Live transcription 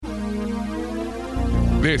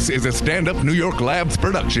This is a Stand Up New York Labs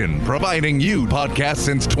production, providing you podcasts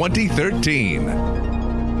since 2013.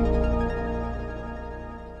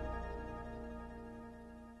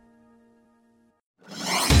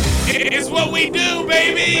 It's what we do,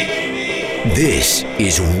 baby! This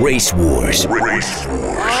is Race Wars. Race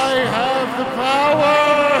Wars. I have the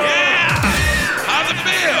power! Yeah! How's it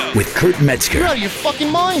feel? With Kurt Metzger. You're out of your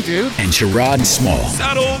fucking mind, dude. And Sherrod Small.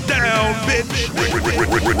 Settle down, bitch.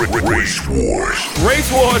 Race Wars.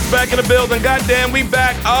 Race Wars back in the building. Goddamn, we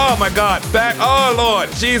back. Oh, my God. Back. Oh,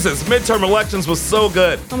 Lord. Jesus. Midterm elections was so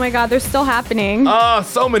good. Oh, my God. They're still happening.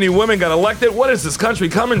 So many women got elected. What is this country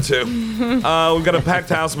coming to? We've got a packed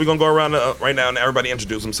house. We're going to go around right now and everybody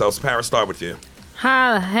introduce themselves. Paris, start with you.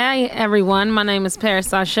 Hi, everyone. My name is Paris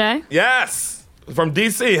Sachet. Yes. From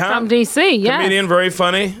D.C., huh? From D.C., yes. Comedian, very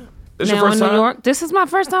funny. This now your first in time? New York. This is my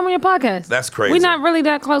first time on your podcast. That's crazy. We're not really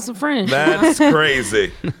that close of friends. That's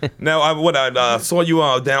crazy. Now, I saw you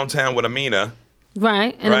downtown with Amina.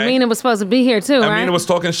 Right. And Right. Amina was supposed to be here, too, right? Amina was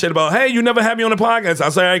talking shit about, hey, you never had me on the podcast. I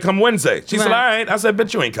said, all right, come Wednesday. She said, all Right. right. I said,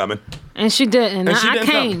 bitch, you ain't coming. And she didn't. And she I didn't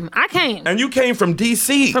came. I came. And you came from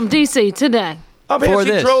D.C. From D.C. today. Up here, For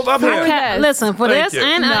she this. drove up here. Okay, listen, for Thank this you.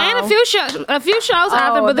 and No. a few shows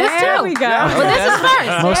after, but this there too. we go. But this is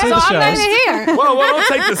first. Mostly so the I'm not shows. even here Well, don't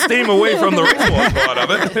take the steam away from the race war part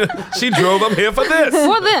of it. She drove up here for this.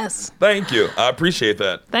 for this. Thank you. I appreciate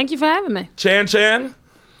that. Thank you for having me. Chan.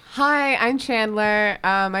 Hi, I'm Chandler.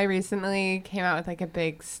 I recently came out with like a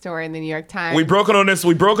big story in the New York Times. We broken on this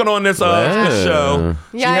show.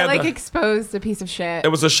 She Yeah, I had like the- exposed a piece of shit. It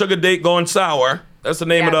was a sugar date going sour. That's the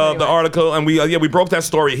name Yeah, of the pretty much. article, and we broke that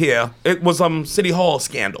story here. It was City Hall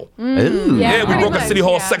scandal. Ooh. Yeah, we pretty broke a much, City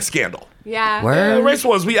Hall yeah. sex scandal. Yeah. Word. Race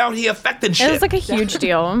Wars, we out here affecting shit. It was like a huge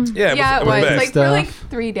deal. yeah, Yeah, it was was. big. Like for Stuff. like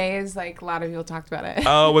 3 days, like a lot of people talked about it. It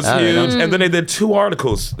was Oh, yeah. huge, and then they did 2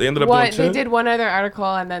 articles. They ended up doing 2. They did one other article,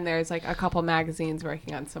 and then there's like a couple magazines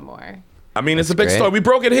working on some more. I mean, it's a big great. story. We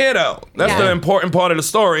broke it here, though. That's Yeah. the important part of the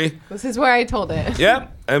story. This is where I told it.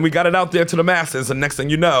 Yep, and we got it out there to the masses, and next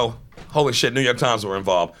thing you know, holy shit, New York Times were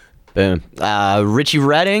involved. Boom. Richie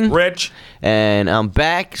Redding. Rich, And I'm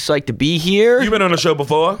back. Psyched to be here. you've been on the show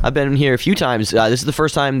before. I've been here a few times. This is the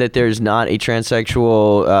first time that there's not a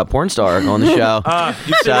transsexual porn star on the show.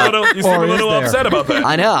 You seem a little, upset about that.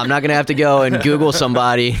 I know. I'm not going to have to go and Google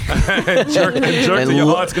somebody jerk to your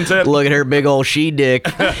look, heart's content. look at her big old she dick.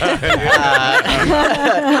 You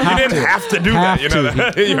didn't have to do that. You know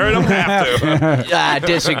that. You heard him have to. I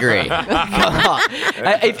disagree. Come on.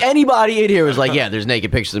 If anybody in here was like, yeah, there's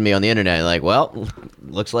naked pictures of me on the internet, like, well,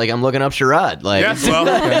 looks like I'm looking up Sherrod. Like, Yes,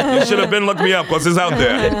 well, you should have been looking me up because it's out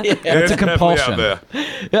there. It's a compulsion. Out there.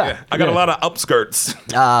 yeah. I got a lot of upskirts.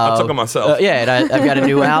 I took them myself. Yeah, and I've got a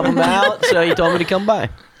new album out, so he told me to come by.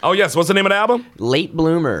 Oh, yes. What's the name of the album? Late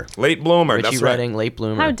Bloomer. Late Bloomer. Richie That's right. Redding, Late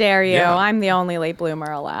Bloomer. How dare you? Yeah. I'm the only late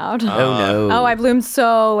bloomer allowed. Oh, no. Oh, I bloomed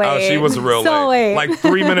so late. Oh, she was real so late. Like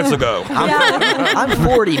 3 minutes ago. I'm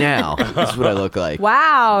 40 now. That's what I look like.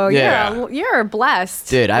 Wow, Yeah. you're blessed.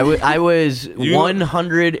 Dude, I was You-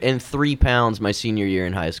 103 pounds my senior year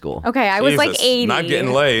in high school. Okay, I was like Jesus, 80. not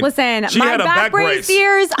getting laid. Listen, She my had a back brace.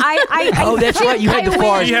 years, I Oh, that's right, you had the win.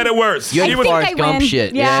 Forrest- She had it worse. You had She the was, Forrest I Gump win.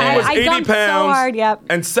 shit. Yeah, she was I 80 dumped pounds. so hard, yep.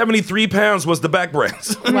 And 73 pounds was the back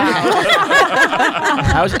brace.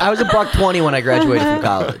 I was a $120 when I graduated from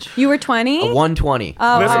college. You were 20? 120.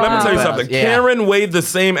 Oh, Listen, let me tell you wow. something. Yeah. Karen weighed the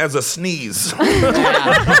same as a sneeze.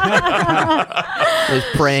 Those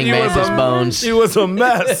praying mantis bones. She was a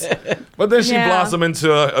mess. But then she Yeah. blossomed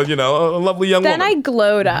into a lovely young Then I woman.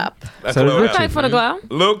 glowed up. That's So did Luke. Richie. Fight for the glow.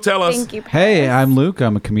 Luke, tell us. Thank you. Hey, Paris. I'm Luke.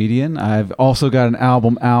 I'm a comedian. I've also got an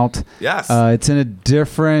album out. Yes. It's in a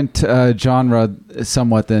different genre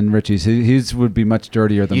somewhat than Richie's. His would be much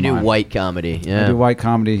dirtier than You do mine. white comedy. I Yeah. do white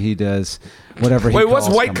comedy. He does whatever he Wait, what's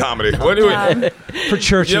calls white comedy? What do we? For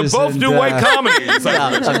churches. You both and, do white comedy. It's like,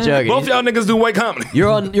 No, I'm joking. both y'all niggas do white comedy. You're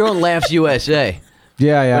on Laughs USA.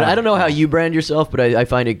 Yeah, yeah. But I don't know how you brand yourself, but I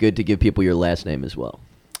find it good to give people your last name as well.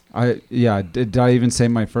 Did I even say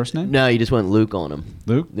my first name? No, you just went Luke on him.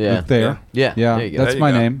 Luke? Yeah. Luke Thayer. Yeah. Yeah, There you go. that's There you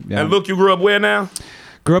my go. name. Yeah. And Luke, you grew up where now?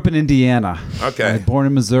 Grew up in Indiana. Okay. Born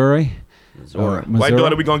in Missouri. Missouri. White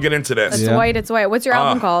daughter, we gonna get into this. It's Yeah. white, it's white. What's your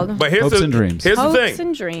album called? But here's Hopes the and Dreams. Here's Hopes the thing.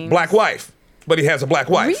 and Dreams. Black wife. but he has a black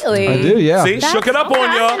wife. Really? I do, yeah. See, shook it up on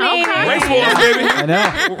y'all. fascinating. Race wars, baby. I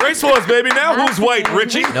know. Race wars, baby. Now who's white,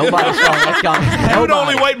 Richie? Nobody saw that coming. You the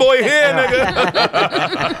only white boy here,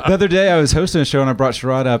 nigga. The other day I was hosting a show and I brought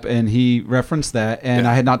Sherrod up and he referenced that and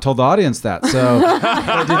I had not told the audience that. So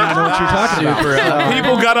I did not know what you were talking about.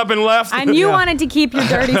 People got up and left. And you wanted to keep your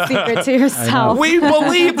dirty secret to yourself. We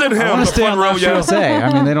believed in I him. want The to stay front on row, Live yo. USA.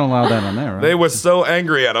 I mean, they don't allow that on there, right? They were so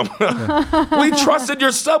angry at him. We trusted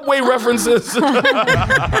your Subway references. How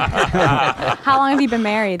long have you been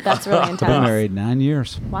married? That's really intense. I've been married 9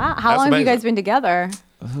 years. Wow. How That's long have you amazing. guys been together?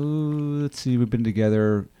 Let's see, we've been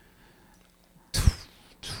together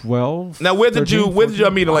 12. Now, where did 13,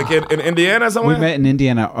 y'all meet? Like in Indiana somewhere? We met in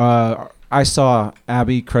Indiana. I saw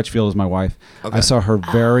Abby Crutchfield as my wife. Okay. I saw her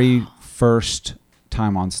very first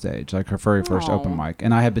time on stage, like her very first Aw. open mic.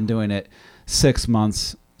 And I had been doing it 6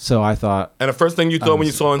 months. So I thought, And the first thing you thought when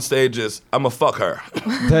you saw on stage is, I'm going to fuck her.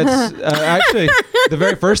 that's actually the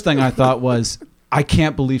very first thing I thought was, I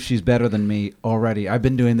can't believe she's better than me already. I've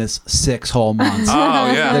been doing this 6 whole months.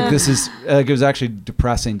 Oh, yeah. Like this is, it was actually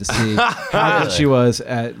depressing to see how good she was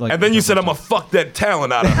at like. And then you said, I'm going to fuck that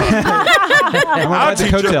talent out of her. I'm gonna ride the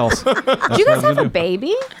teach you. coattails. Do you guys have a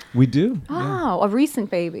baby? We do. Yeah. Oh, a recent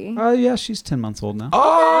baby. Yeah, she's 10 months old now.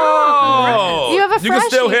 Oh. You have a You can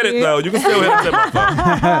still hit it, freshie. though. You can still hit it.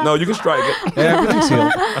 motherfucker. No, you can strike it. Yeah, everything's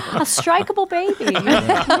healed. A strikeable baby.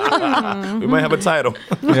 We might have a title.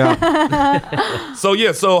 Yeah.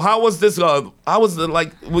 So how was this? How was it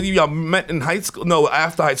like? Well, y'all met in high school? No,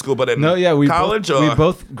 after high school, but in No, yeah, college. we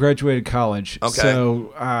both graduated college. Okay.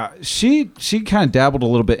 So she kind of dabbled a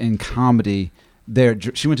little bit in comedy there.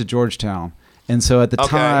 She went to Georgetown, and so at the Okay.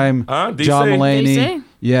 time, DC? John Mulaney. DC?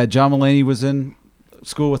 Yeah, John Mulaney was in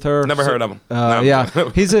school with her. Never So- heard of him. No. Yeah,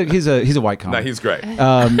 he's a white comic. Nah, he's great.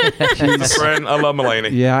 He's- He's a friend. I love Mulaney.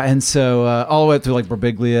 yeah, and so all the way up to like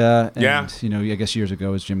Birbiglia, and Yeah. I guess years ago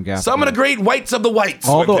was Jim Gaffigan. Some of the great whites of the whites.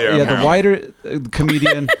 all went the there. the whiter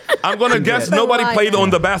comedian. I'm gonna guess The nobody white. played on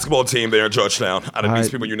the basketball team there at Georgetown. Out of these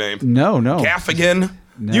Uh, people you named, No. Gaffigan.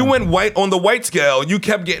 No. You went white on the white scale. You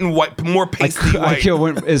kept getting white, more pasty I white.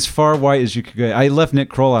 went as far white as you could go. I left Nick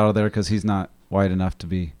Kroll out of there because he's not white enough to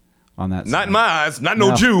be on that. Not side. in my eyes. Not no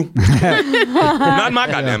No. Jew. Not in my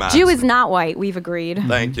goddamn eyes. Jew is not white. We've agreed.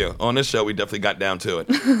 Thank you. On this show, we definitely got down to it.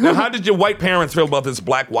 Now, how did your white parents feel about this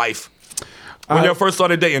black wife when you first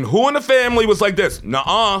started dating? Who in the family was like this?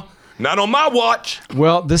 Nuh-uh. Not on my watch.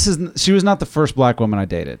 Well, she was not the first black woman I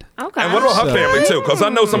dated. Okay. And what about her family, too? Because I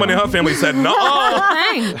know somebody in her family said,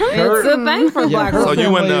 nuh-uh. Thing. It's a thing for black her So women.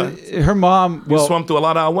 you and, family- her mom. You Well, swum through a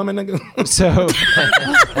lot of our women, nigga. so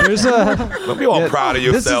there's a. Don't be all proud of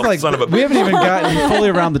This is yourself, like son of a we haven't even gotten fully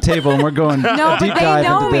around the table, and we're going No, deep but they dive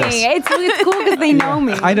know into me. this. It's cool because they know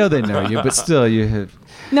me. I know they know you, but still, you have.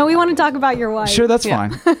 No, we want to talk about your wife. Sure, that's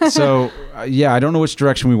fine. So, I don't know which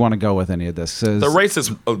direction we want to go with any of this. The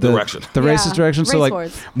racist direction. The Yeah, racist direction. So, race like,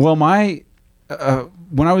 wars. well,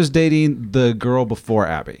 when I was dating the girl before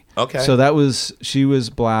Abby. Okay. So she was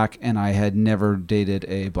black, and I had never dated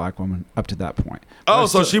a black woman up to that point. Oh,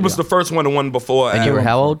 so she was the first one, the one before. And you were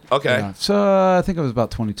how old? Okay. Yeah. So I think I was about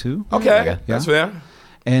 22. Okay. That's fair.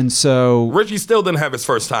 And so Richie still didn't have his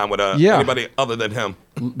first time with Yeah. anybody other than him.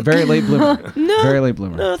 very late bloomer. Very late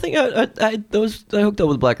bloomer. No, I think I hooked up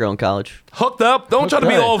with a black girl in college. But don't try to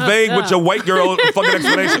be up. all vague with your white girl fucking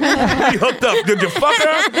explanation. We hooked up. Did you fuck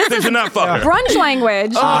her? Did you not fuck her? Brunch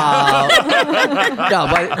language. No,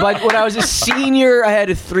 but when I was a senior, I had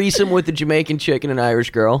a threesome with a Jamaican chick and an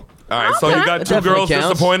Irish girl. All right, so you got That two definitely girls counts.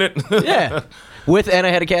 disappointed. Yeah. And I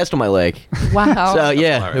had a cast on my leg. Wow. So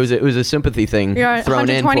yeah, it was a sympathy thing You're thrown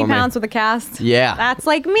in 120 for me. pounds with a cast. Yeah. That's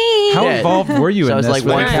like me. How Yeah. involved were you So I in was this? like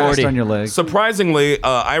with a cast 140. on your leg. Surprisingly,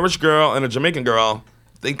 Irish girl and a Jamaican girl,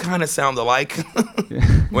 they kind of sound alike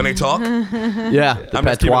when they talk. Yeah, the I'm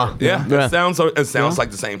just patois. keeping- It sounds like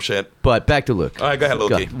the same shit. But back to Luke. All right, go ahead,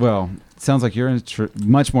 Loki. Well, it sounds like you're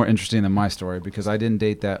much more interesting than my story because I didn't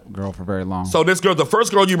date that girl for very long. So this girl, the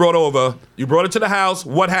first girl you brought over, you brought her to the house.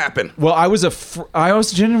 What happened? Well, I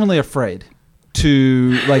was genuinely afraid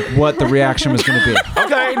to like what the reaction was going to be.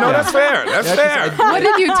 Okay, no, that's fair. That's fair. What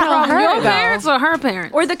did you tell her, Your though? parents or her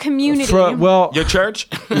parents? Or the community. Well, Your church?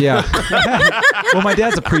 yeah. Well, my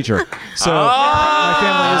dad's a preacher, so my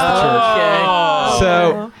family is the church.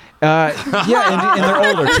 So. Yeah, and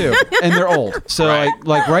they're older too, and they're old. So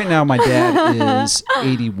like right now, my dad is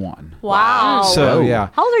 81. Wow. So yeah.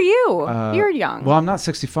 How old are you? You're young. Well, I'm not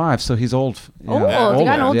 65, so he's old. Yeah, Old. You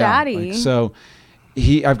got an old daddy. Like, so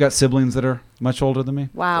I've got siblings that are much older than me,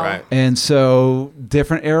 Wow. Right. and so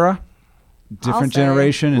different era, different say.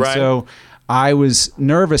 generation, and Right. so I was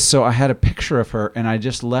nervous. So I had a picture of her, and I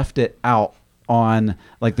just left it out on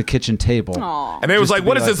like the kitchen table. Aw. And they was Just like, to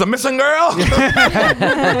what be is like- this, a missing girl?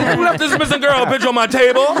 Who left this missing girl picture on my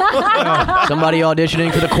table? Somebody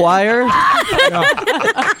auditioning for the choir.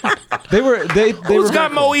 They were Who's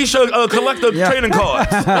got Moesha collective Yeah. trading cards?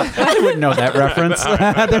 I wouldn't know that reference.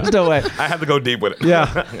 There's no way. I had to go deep with it.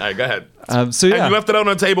 Yeah. All right, go ahead. So yeah, And you left it out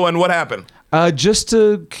on the table, and what happened? just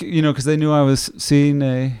to because they knew I was seeing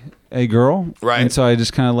a girl, Right. And so I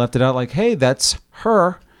just kind of left it out like, hey, that's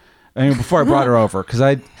her. I mean, before I brought her over, because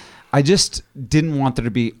I just didn't want there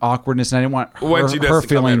to be awkwardness, and I didn't want When she does her to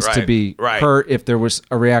come in, feelings to right, be right. hurt if there was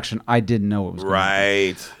a reaction I didn't know it was going to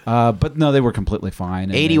Right. But no, they were completely fine.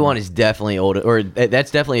 And 81 is definitely old, or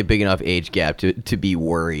that's definitely a big enough age gap to be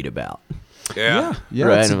worried about. Yeah. yeah,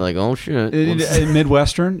 Right? it's- And I'm like, oh shit. in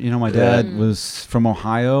Midwestern, my dad was from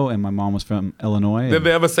Ohio and my mom was from Illinois. Did and-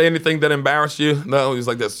 they ever say anything that embarrassed you? No, he was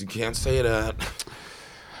like this. You can't say that.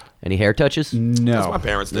 Any hair touches? no, My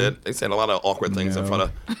parents did. They said a lot of awkward things in front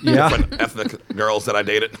of Yeah. different ethnic girls that I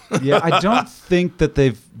dated. yeah, I don't think that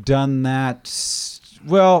they've done that.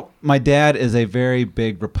 Well, my dad is a very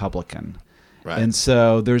big Republican. Right. And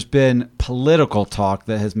so there's been political talk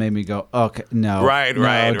that has made me go, okay, no. Right, no,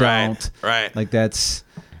 right, don't. right. Like that's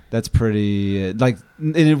pretty, and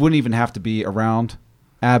it wouldn't even have to be around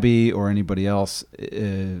Abby or anybody else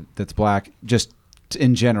that's black. Just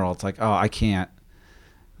in general, it's like, oh, I can't.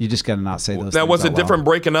 You just got to not say those Now, things was it out different loud.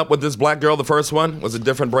 breaking up with this black girl, the first one? Was it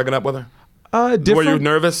different breaking up with her? Different. Were you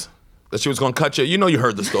nervous that she was going to cut you? You know you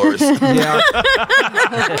heard the stories. Yeah.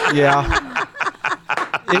 Yeah.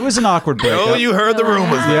 It was an awkward breakup. Oh, you heard the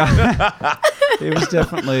rumors. Yeah. It was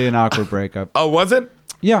definitely an awkward breakup. Oh, was it?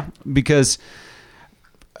 Yeah, because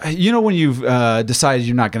when you've decided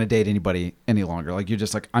you're not going to date anybody any longer, like you're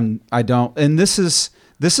just like I don't, and this is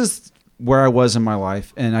where I was in my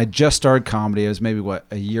life, and I just started comedy. I was maybe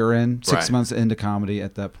a year in, 6 Right. months into comedy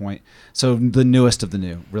at that point, so the newest of the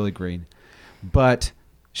new, really green. But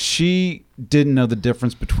she didn't know the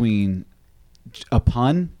difference between a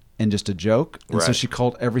pun and just a joke, and so Right. she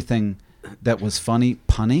called everything that was funny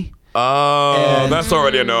punny. Oh, that's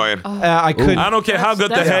already annoying. I couldn't. I don't care how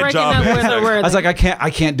good the That's head breaking job up with is. a word. I was like, I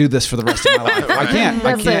can't do this for the rest of my life. I can't.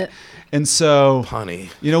 That's it. And so,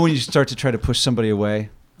 Honey. when you start to try to push somebody away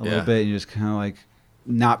a little Yeah. bit, and you're just kind of like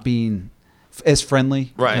not being as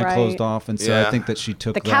friendly Right. and Right. closed off. And so Yeah. I think that she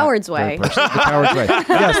took The that coward's very way. personally. The coward's way.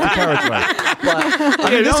 Yes, the coward's way. I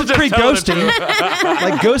mean, this don't is just pre-ghosting.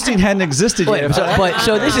 Like ghosting hadn't existed yet.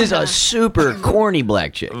 So this is a super corny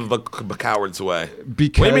black chick. The coward's way.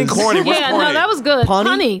 Because What do you mean corny? What's Yeah, corny? no, that was good.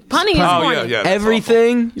 Punny? Punny is Oh, corny. yeah, yeah. that's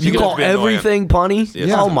Everything? She You can call just be annoying. everything punny?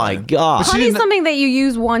 Yeah. Oh my god. She Funny is didn't- something that you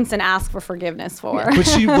use once and ask for forgiveness for. But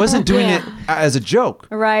she wasn't doing Yeah. it as a joke.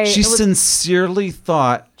 Right. She It was- sincerely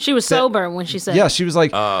thought. She was sober when she said Yeah, it. she was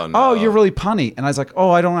like, Oh, no. you're really punny. And I was like, oh,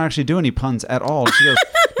 I don't actually do any puns at all. And she goes,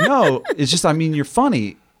 no, it's just, you're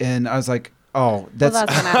funny. And I was like, oh, that's, Well,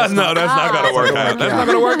 that's No, that's not going to work out. That's not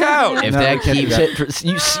going to work out. If No, that we can't do keeps that.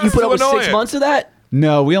 it, you put up with annoying. 6 months of that?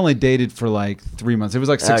 no, we only dated for like 3 months. It was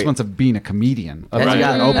like 6 Okay. months of being a comedian. Of That's doing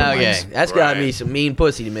got, open okay, mics. that's got to be Right. some mean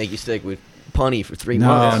pussy to make you stick with punny for 3 No,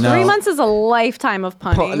 months. no. 3 months is a lifetime of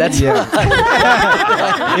punning. That's Yeah.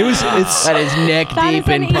 It's, that is neck That deep is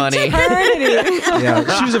in an punny. eternity.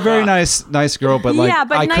 yeah, she was a very nice girl, but like, Yeah,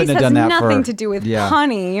 but I nice couldn't have has done that nothing for, to do with yeah.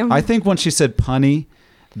 punny. I think when she said punny,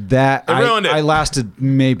 that It ruined it. I lasted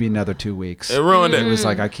maybe another 2 weeks. It ruined it. It was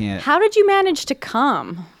like, I can't. How did you manage to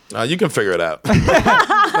come? You can figure it out.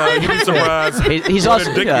 You'd be surprised. He's what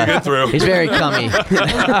also a dick you get through. He's very cummy. You'd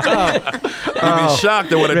be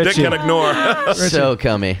shocked at what a dick Richie. can ignore. So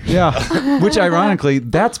cummy. Yeah, which ironically,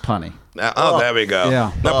 that's punny. There we go.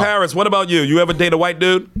 Yeah. Now, Paris, what about you? You ever date a white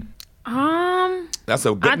dude? That's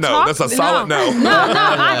a I good no. talked- That's a solid no. No,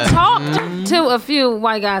 I talked to a few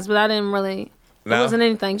white guys, but I didn't really. No? It wasn't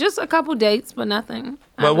anything. Just a couple dates, but nothing.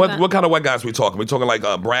 Well, after that. what kind of white guys we talking? We talking like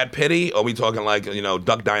Brad Pitty, or we talking like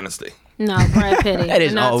Duck Dynasty? No, Brad Pitty. That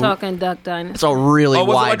is We're not all- talking Duck Dynasty. It's a really Oh,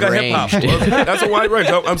 was wide it like a hip range. hop? That's a wide range.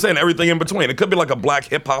 I'm saying everything in between. It could be like a black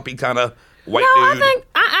hip hoppy kind of white No, I dude. think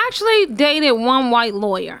I actually dated one white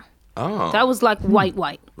lawyer. Oh, That was like white.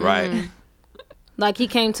 right. Like he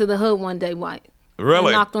came to the hood one day white. Really?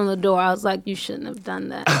 And knocked on the door. I was like, you shouldn't have done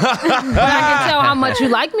that. But I can tell how much you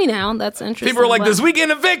like me now. That's interesting. People are like, but- "This we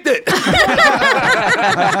getting evicted."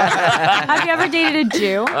 Have you ever dated a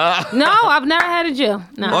Jew? No, I've never had a Jew.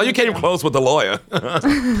 No. Well, you came close with the lawyer.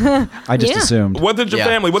 I just Yeah. assumed. What did your Yeah,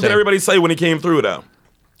 family? What did same. everybody say when he came through, though?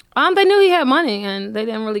 They knew he had money and they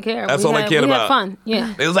didn't really care. That's all they cared we about. had fun.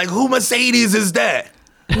 Yeah. It was like, "Who Mercedes is that?"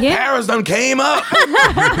 Yeah. Harris done came up.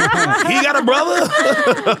 He got a brother.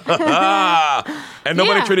 And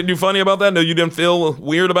nobody Yeah. treated you funny about that? No, you didn't feel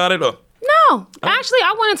weird about it? Or? No, No. Actually,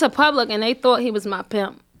 I went into public and they thought he was my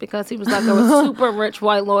pimp because he was like a super rich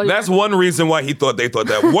white lawyer. That's one reason why they thought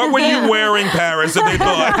that. What were you wearing, Paris, that they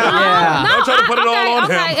thought? Yeah. Don't try to put it all on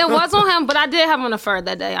okay, him. it was on him, but I did have on a fur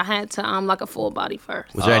that day. I had to like a full body fur.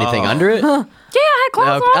 Was there anything under it? Yeah, I had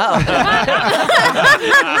clothes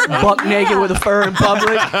on. Buck naked with a fur in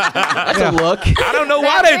public. That's a look. I don't know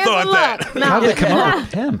why they thought that. How did they come up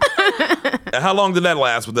with him? How long did that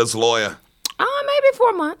last with this lawyer? Maybe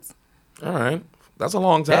 4 months. All right. That's a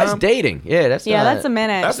long time. That's dating. Yeah, that's Yeah, not, that's a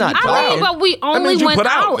minute. That's not I talking. mean, but we only means you went put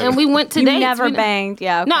out out. and we went to You dates. never We- banged.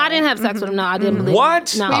 Yeah. No, okay. I didn't have sex with him. No, I didn't believe.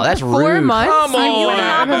 What? No, Oh, that's 4 rude. months? Come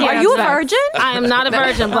on. Are you a virgin? I am not a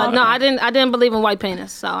virgin, but no, I didn't believe in white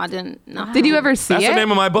penis, so I didn't. No. Did you ever see That's it? the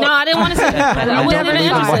name of my book. No, I didn't want to see it. I wasn't even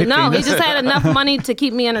believe in white interested. No, he penis. just had enough money to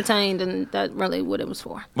keep me entertained, and that really what it was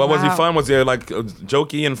for. But was he Wow. fun? Was he like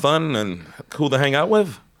jokey and fun and cool to hang out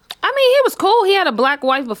with? I mean, he was cool. He had a black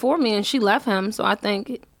wife before me, and she left him, so I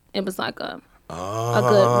think it was like a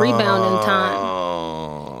good rebounding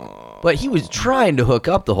time. But he was trying to hook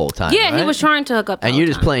up the whole time. Yeah, he right? was trying to hook up. The And whole you're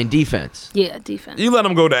just time. playing defense. Yeah, defense. You let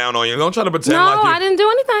him go down on you. Don't try to pretend No, like you. I didn't do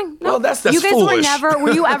anything. No. Well, that's You guys foolish.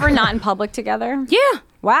 were you ever not in public together? Yeah,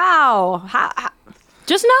 Wow.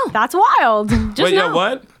 just no. That's wild. Just Wait, no. yeah,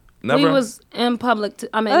 what? Never. We was in public.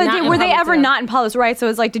 Not in were they public ever together. not in public, right? So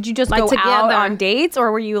it's like, did you just Like go out together. on dates,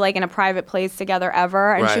 or were you like in a private place together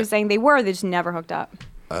ever? And Right. she was saying they were, they just never hooked up.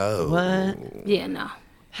 What? Yeah, no.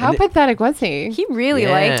 How pathetic was he? He really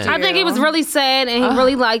Yeah. liked you. I think he was really sad and he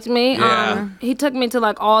really liked me. Yeah. He took me to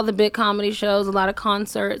like all the big comedy shows, a lot of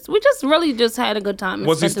concerts. We just really just had a good time. and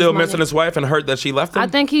Was he spent still money. missing his wife and hurt that she left him? I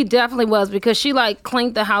think he definitely was because she like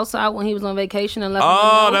cleaned the house out when he was on vacation and left him a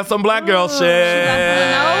Oh, note. that's some black girl shit.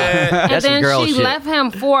 And That's some then girl she shit. left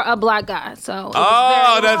him for a black guy. So it was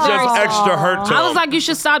Oh, very- that's just extra hurt to I was him. like, you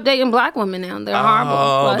should stop dating black women now. They're horrible.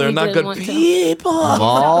 Oh, But they're he not didn't good want to. people.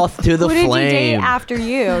 Moth to the Who did you date flame. after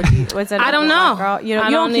you? Was it? I don't a know. girl? You I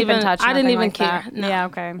don't don't keep in even- touch. I didn't nothing even like care. that? No. Yeah.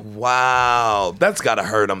 Okay. Wow, that's gotta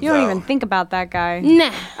hurt him. You don't though. even think about that guy.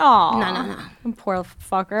 Nah. Oh, No. poor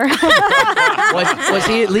fucker. Was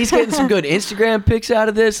he at least getting some good Instagram pics out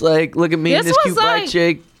of this? Like, look at me and This this was cute black like-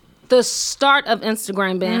 chick. The start of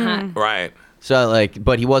Instagram being hot. Right. So, like,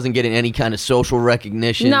 but he wasn't getting any kind of social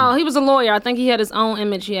recognition. No, he was a lawyer. I think he had his own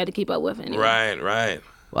image he had to keep up with anyway. Right.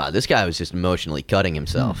 Wow, this guy was just emotionally cutting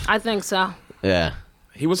himself. I think so. Yeah.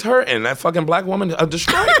 He was hurting. That fucking black woman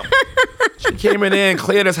destroyed him. She came in there and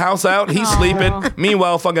cleared his house out. He's sleeping.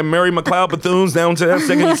 Meanwhile, fucking Mary McLeod Bethune's downstairs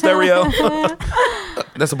singing stereo.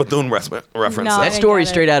 That's a Bethune reference. No. That I story get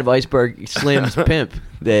it. straight out of Iceberg Slim's pimp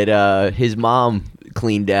that his mom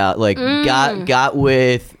cleaned out, like got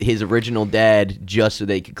with his original dad just so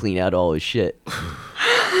they could clean out all his shit.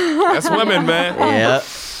 That's women, man. Yeah.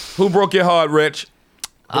 Who broke your heart, Rich?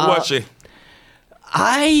 Who was she?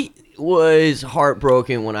 I was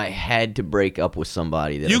heartbroken when I had to break up with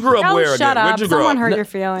somebody. That You I- grew up Oh, where shut again? up. Where'd you grow Someone up? hurt your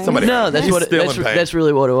feelings. Somebody- No, that's He's what. still That's, in pain. that's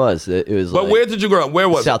really what it was. It was But like where did you grow up? Where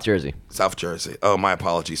was South it? Jersey. South Jersey. Oh, my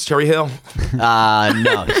apologies. Cherry Hill?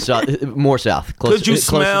 No, more south. Close, Could you closer to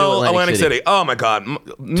smell Atlantic City? Oh, my God.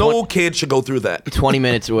 No kid should go through that. 20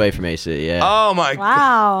 minutes away from AC. Yeah. Oh, my God.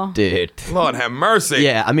 Wow. Dude. Lord have mercy.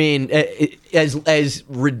 Yeah, I mean, as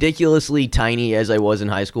ridiculously tiny as I was in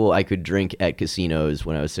high school, I could drink at casinos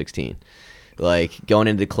when I was 16. Like going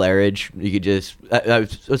into Claridge, you could just I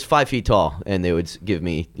was 5 feet tall, and they would give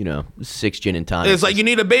me 6 gin and tonics. It's like you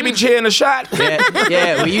need a baby chair and a shot.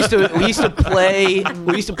 Yeah. We used to play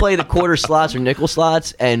the quarter slots or nickel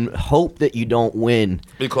slots and hope that you don't win.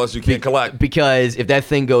 Because you can't collect. Because if that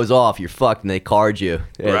thing goes off, you're fucked, and they card you.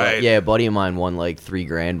 And, Right. yeah, a buddy of mine won like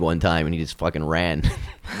 $3,000 one time, and he just fucking ran.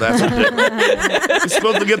 That's You're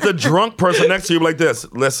supposed to get the drunk person next to you like this.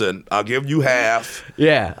 Listen, I'll give you half.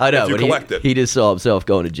 Yeah, I know. If you but collect it. he just saw himself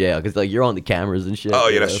going to jail because you're on the cameras and shit. Oh,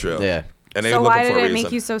 yeah, you that's know? true. Yeah. And they So looking why for did a it reason.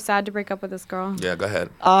 make you so sad to break up with this girl? Yeah, go ahead.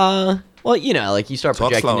 Well, like you start Talk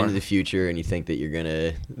projecting slower. into the future, and you think that you're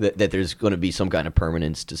gonna that there's gonna be some kind of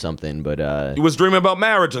permanence to something, but You was dreaming about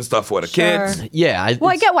marriage and stuff for the kids. Sure. yeah.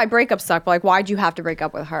 Well, I get why breakups suck, but like, why'd you have to break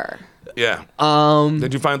up with her? Yeah. Um.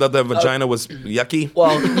 Did you find out that vagina was yucky?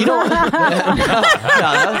 Well, no,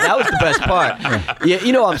 that was the best part. Yeah,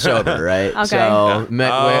 I'm sober, right? Okay. So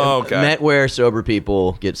okay. met where sober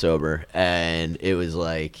people get sober, and it was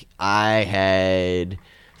like I had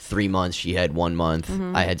 3 months, she had 1 month.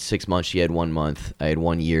 I had 6 months, she had 1 month. I had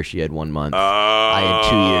 1 year, she had 1 month. I had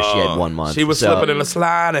 2 years, she had 1 month. She was So- slipping and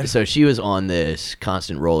sliding. So she was on this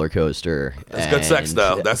constant roller coaster. That's good sex, and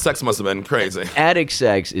though. That sex must have been crazy. Addict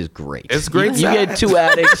sex is great. It's great You sex. get two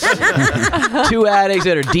addicts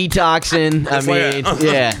that are detoxing. I It's like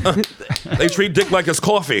mean, yeah. They treat dick like it's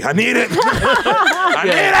coffee. I need it. I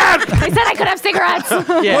need it. They said I could have cigarettes.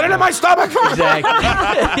 Yeah. Put it in my stomach.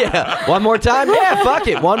 Exactly. Yeah. One more time? Yeah, fuck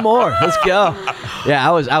it. One more. Let's go. Yeah,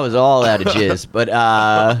 I was all out of jizz. But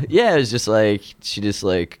yeah, it was just like she just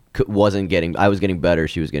like wasn't getting. I was getting better.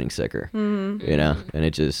 She was getting sicker. Mm-hmm. You know, and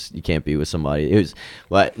it just you can't be with somebody. It was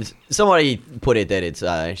what somebody put it that it's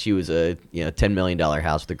she was a $10 million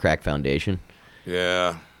house with a crack foundation.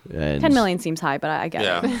 Yeah. And 10 million seems high, but I get it.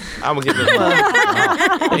 Yeah. I'm going to give it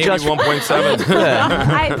maybe 1.7.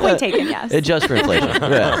 Yeah. Point taken, yes. Adjust for inflation.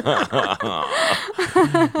 Yeah.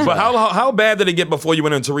 But how bad did it get before you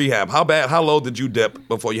went into rehab? How low did you dip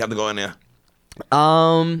before you had to go in there?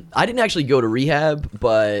 I didn't actually go to rehab,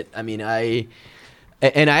 but I mean, I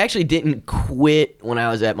actually didn't quit when I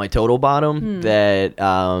was at my total bottom. That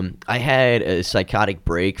I had a psychotic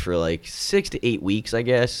break for like 6 to 8 weeks, I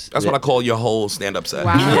guess. That's what I call your whole stand-up set.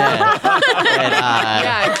 Wow. Yeah. And,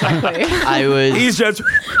 Yeah, exactly. I was. He's just...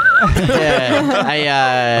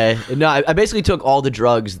 Yeah, I basically took all the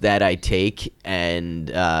drugs that I take and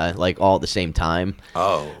like all at the same time.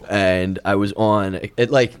 Oh. And I was on it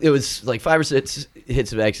was like 5 or 6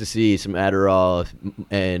 hits of ecstasy, some Adderall,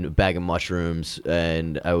 and a bag of mushrooms,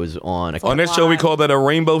 and I was on. On this show, we call that a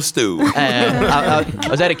rainbow stew. I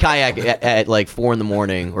was at a kayak at like 4 a.m,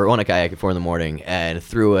 or on a kayak at 4 a.m, and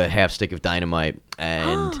threw a half stick of dynamite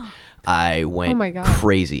and. I went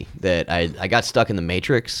crazy that I got stuck in the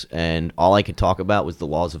Matrix, and all I could talk about was the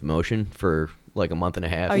laws of motion for like a month and a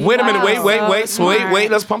half. Wait a minute, wait.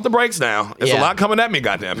 Let's pump the brakes now. There's a lot coming at me,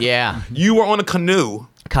 goddamn. Yeah. You were on a canoe.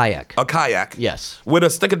 Kayak. A kayak. Yes. With a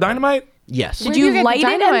stick of dynamite? Yes. Did you light it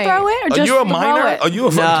and throw it, or just Are you a throw miner? it? Are you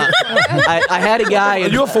a fucking... I had a guy. Are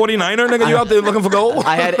you a 49er, nigga? You out there looking for gold?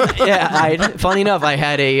 Funny enough, I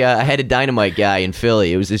had a dynamite guy in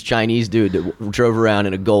Philly. It was this Chinese dude that drove around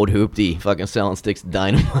in a gold hoopty, fucking selling sticks of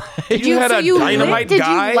dynamite. You had a dynamite guy? Did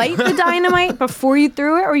you light the dynamite before you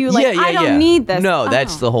threw it, or you like, I don't need this? No,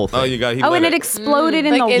 that's the whole thing. Oh, you got. And it exploded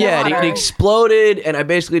in the water. Yeah, it exploded, and I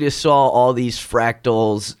basically just saw all these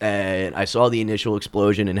fractals, and I saw the initial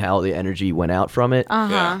explosion and how the energy went out from it.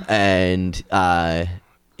 Uh-huh. And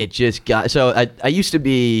it just got so I used to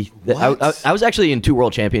be I was actually in 2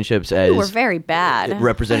 world championships as You were very bad.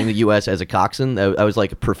 representing the U.S. as a coxswain. I was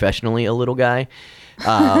like professionally a little guy,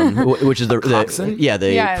 which is the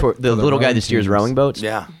little guy that steers rowing boats.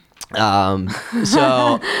 Yeah.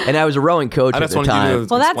 So and I was a rowing coach at the time.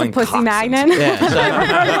 Well, that's a pussy magnet. Yeah. So,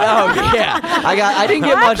 yeah. I didn't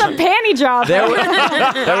get much. That's a panty job. There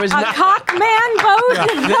was a cock man boat.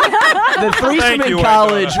 The threesome in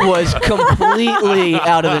college was completely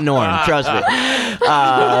out of the norm. Trust me.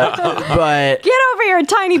 But get over here,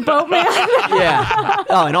 tiny boat man. Yeah.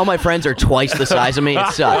 Oh, and all my friends are twice the size of me. It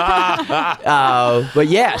sucked. But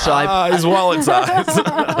yeah, so his wallet size.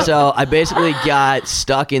 So I basically got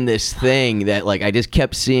stuck in this thing that like I just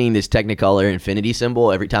kept seeing this Technicolor infinity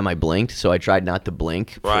symbol every time I blinked. So I tried not to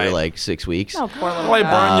blink for like 6 weeks. Oh, poor little Why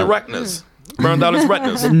burn your retinas? Burned out his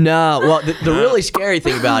retinas. No, well, the really scary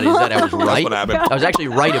thing about it is that I was right. what happened. I was actually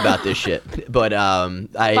right about this shit. But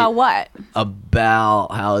about what?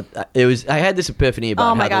 About how it was. I had this epiphany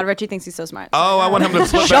about. Oh my God, Richie thinks he's so smart. Oh, I want him to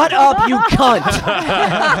flip Shut up, you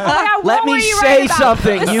cunt! Let me say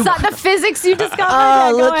something. The physics you discovered.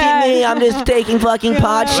 Oh, look at me! I'm just taking fucking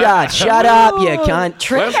pot shots. Shut up, you cunt!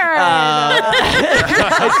 Trigger.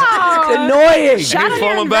 It's annoying. Shut He's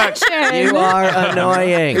falling back. You are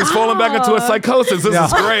annoying. He's falling back into a psychosis. This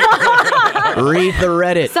is great. Read the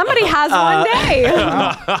Reddit. Somebody has one day.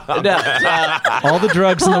 All the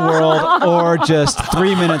drugs in the world, or just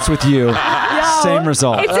 3 minutes with you. Same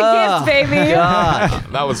result. It's a gift, baby. God.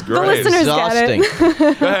 That was great. The listeners get Exhausting.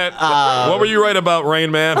 it. Go ahead. What were you right about,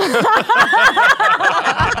 Rain Man?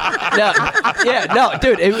 No,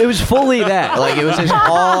 dude, it was fully that. Like, it was just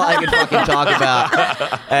all I could fucking talk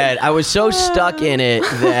about. And I was so stuck in it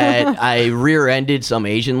that I rear-ended some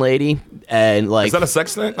Asian lady. And like, is that a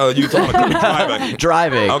sex thing? Oh, you talking driving?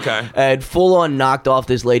 Driving. Okay. And full on knocked off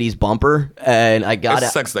this lady's bumper, and I got It's a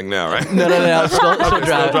it. sex thing now, right? No. Still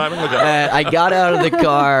driving. Okay. And I got out of the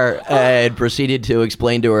car and proceeded to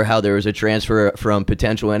explain to her how there was a transfer from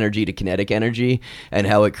potential energy to kinetic energy, and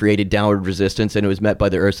how it created downward resistance, and it was met by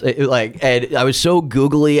the Earth. And I was so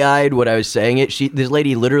googly-eyed when I was saying it. This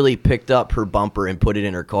lady literally picked up her bumper and put it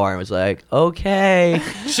in her car, and was like, "Okay."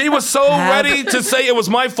 She was so ready to say it was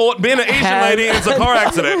my fault being an Asian Asian lady it's a car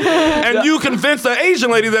accident, and you convinced the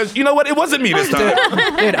Asian lady that you know what, it wasn't me this time.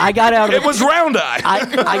 Dude, I got out of It was Round Eye.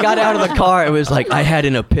 I got out of the car. It was like I had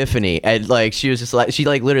an epiphany, and like she was just like she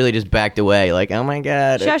like literally just backed away, like oh my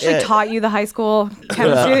god. She actually taught you the high school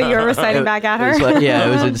chemistry that you were reciting back at her. It was like, yeah,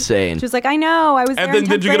 it was insane. She was like, I know, I was. And there then in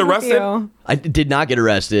did you 10th get grade with arrested? you. I did not get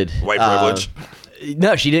arrested. White privilege.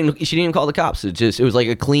 No, she didn't. She didn't even call the cops. It was like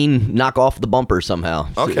a clean knock off the bumper somehow.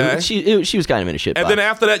 So Okay. she was kind of in a shit. And box. then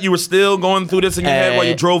after that, you were still going through this in your head while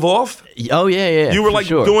you drove off? Oh yeah. You were for like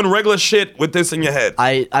sure. doing regular shit with this in your head.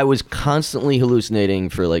 I was constantly hallucinating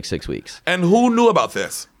for like 6 weeks. And who knew about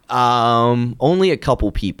this? Only a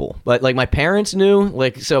couple people, but like my parents knew.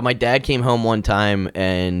 Like, so my dad came home one time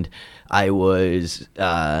and I was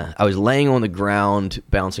laying on the ground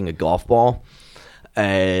bouncing a golf ball.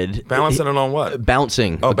 And Balancing it on what?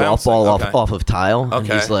 Bouncing a golf bouncing, ball okay. off of tile. And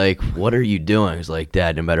Okay. he's like, "What are you doing?" He's like,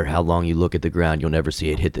 "Dad, no matter how long you look at the ground, you'll never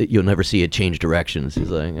see it you'll never see it change directions." He's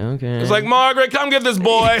like, "Okay." It's like, Margaret, come get this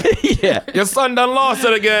boy. yeah, Your son done lost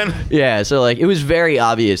it again. yeah. So like, it was very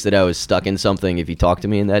obvious that I was stuck in something if he talked to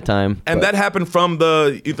me in that time. And But- that happened from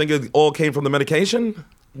you think it all came from the medication?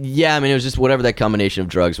 Yeah, I mean, it was just whatever that combination of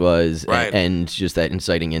drugs was, Right. and just that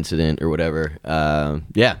inciting incident or whatever.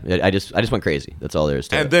 Yeah, I just went crazy. That's all there is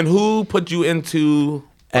to And it. then who put you into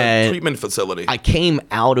a And treatment facility? I came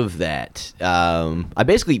out of that. I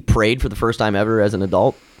basically prayed for the first time ever as an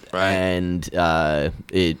adult, Right. and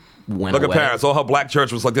it went Look away. at Paris. All her black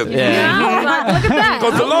church was like this. Yeah. Yeah, look at that.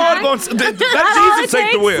 Because the Lord going to let Jesus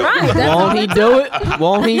take the wheel. Right, that's Won't he do it?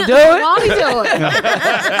 Won't he do it? Won't he do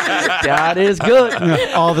it? God is good.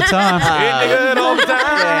 all the time. Hit me good all the time.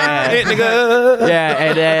 Yeah. Hit me good. Yeah,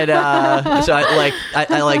 and then so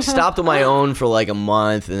I stopped on my own for like a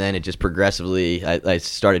month, and then it just progressively I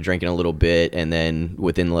started drinking a little bit, and then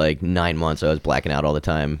within like 9 months I was blacking out all the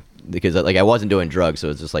time because like I wasn't doing drugs, so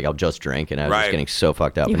it's just like I'll just drink, and I was Right. just getting so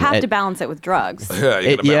fucked up. You And have it- to balance it with drugs. Yeah,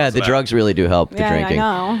 you gotta yeah, balance the that. drugs really do help the Yeah, drinking.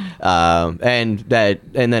 I know. And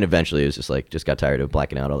then eventually it was just got tired of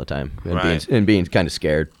blacking out all the time and Right. being kind of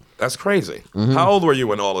scared. That's crazy. Mm-hmm. How old were you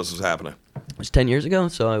when all this was happening? It was 10 years ago,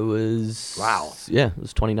 so I was Wow. Yeah, I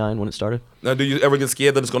was 29 when it started. Now, do you ever get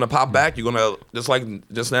scared that it's going to pop back? You're going to, just like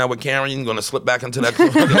just now with Karen, you're going to slip back into that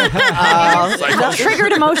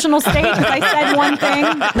Triggered emotional state because I said one thing.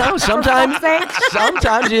 No, sometimes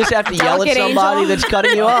you just have to yell at Delicate somebody angel. that's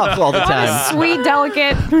cutting you off all the time. Sweet,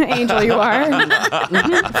 delicate angel you are.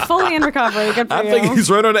 Fully in recovery. Good for I you. think he's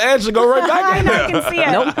right on the edge to go right back I in know, I there.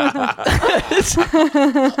 can see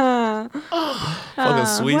it. Fucking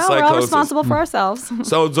sweet Well, we're all psychosis. responsible for ourselves.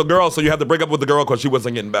 So the girl, so you had to break up with the girl because she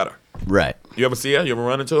wasn't getting better. Right. You ever see her? You ever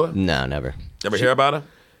run into her? No, never. You ever hear about her?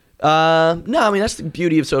 No, I mean that's the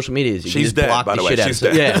beauty of social media. Is you can She's just dead, block by the way. shit out of She's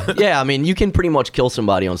it. dead. Yeah. I mean, you can pretty much kill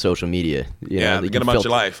somebody on social media. You Yeah, know, you get can them out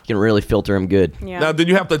your life. You can really filter them good. Yeah. Now, did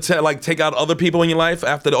you have to take out other people in your life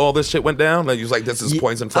after all this shit went down? Like you was like, this is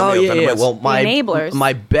poison for me. Yeah. Well, my enablers.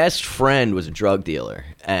 my best friend was a drug dealer,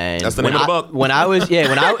 and That's the name of the book. When I was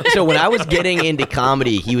when I was getting into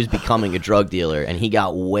comedy, he was becoming a drug dealer, and he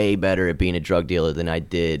got way better at being a drug dealer than I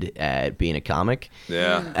did at being a comic.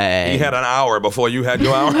 Yeah. And- He had an hour before you had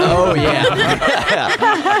your hour. Oh yeah,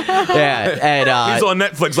 yeah, and He's on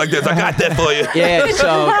Netflix like this. I got that for you. yeah.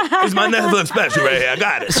 So It's my Netflix special right here. I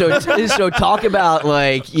got it. so talk about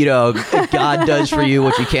like God does for you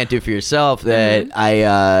what you can't do for yourself. That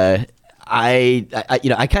I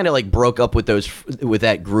kind of like broke up with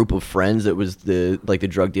that group of friends that was the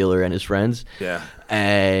drug dealer and his friends. Yeah.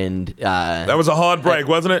 And That was a hard break,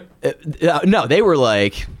 wasn't it? no, they were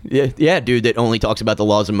like, yeah, dude, that only talks about the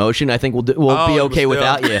laws of motion. I think we'll be Oh, okay but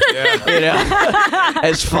without you. still. Yeah. You know,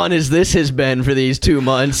 as fun as this has been for these 2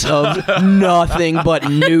 months of nothing but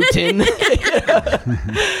Newton.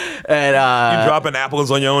 And You dropping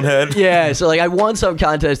apples on your own head. yeah, so like I won some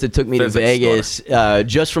contest that took me to Physics Vegas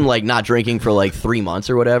just from like not drinking for like 3 months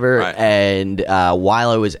or whatever. Right. And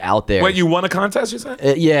while I was out there, Wait, you won a contest, you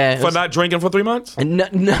said? yeah, For not drinking for 3 months? no.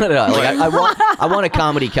 Like I won a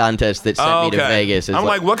comedy contest that sent me to Vegas. It's I'm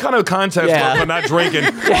like, what kind of contest Yeah. for not drinking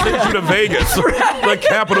sends you to Vegas, the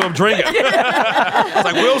capital of drinking? It's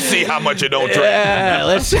like, we'll see how much you don't drink. yeah,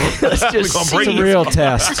 let's just gonna bring It's a you- real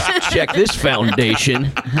test. check this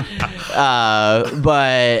foundation.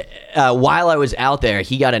 But while I was out there,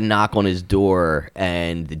 he got a knock on his door,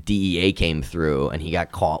 and the DEA came through, and he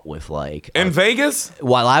got caught with like. In Vegas?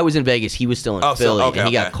 While I was in Vegas, he was still in Oh, so- Philly, okay, and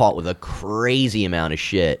he got okay. caught with a crazy amount of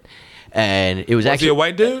shit. And it was Was actually he a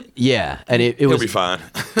white dude? Yeah, and it He'll was be fine.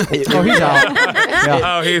 Oh, he's out. Yeah.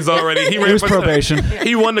 Oh, he's already. He It was ran for- probation.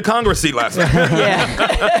 He won the Congress seat last night.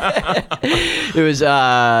 yeah. It was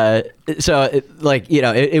so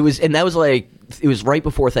it was, and that was like it was right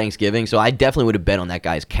before Thanksgiving, so I definitely would have been on that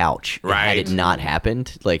guy's couch had Right. it not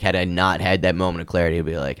happened. Like, had I not had that moment of clarity, I'd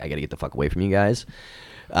be like, I got to get the fuck away from you guys.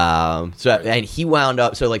 And he wound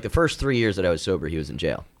up. So like the first 3 years that I was sober, he was in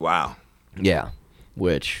jail. Wow. Yeah,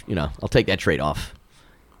 which I'll take that trade off.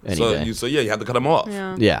 Any day. You have to cut him off.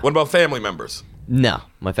 Yeah. What about family members? No,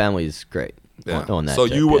 my family's great. Yeah. On that So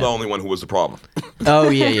tip, you were yeah. the only one who was the problem. Oh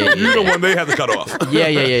yeah. You're the one they had to cut off.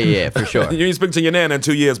 Yeah, for sure. You didn't speak to your nana in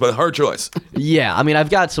 2 years, but her choice. Yeah, I mean, I've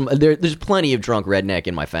got some. There's plenty of drunk redneck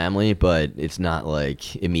in my family, but it's not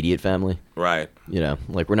like immediate family. Right.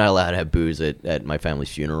 Like we're not allowed to have booze at my family's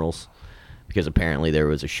funerals because apparently there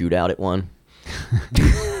was a shootout at one.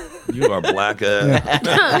 You are black ass.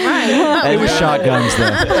 It was shotguns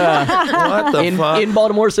though. What the fuck? In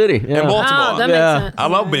Baltimore City. Yeah. In Baltimore. Oh, that Yeah. makes sense. I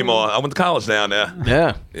love B-More. I went to college down there.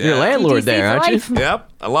 Yeah. You're a landlord TTC there, for aren't you? life. Yep.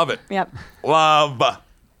 I love it. Yep. Love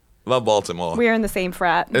Baltimore. We're in the same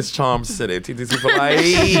frat. It's Charm City. TTC for life.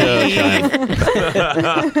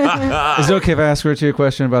 Is it okay if I ask her a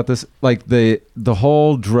question about this? Like the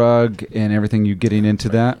whole drug and everything you getting into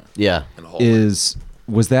that Yeah. was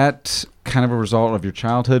that kind of a result of your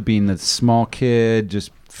childhood being the small kid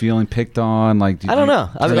just feeling picked on? Like I don't know.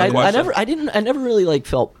 I mean, Good I question. never really like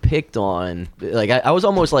felt picked on. Like I was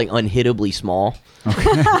almost like unhittably small.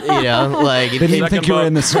 Like They didn't think you were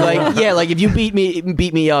in the school. like if you beat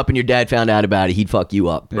me up and your dad found out about it, he'd fuck you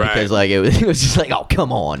up Right. because like it was just like, oh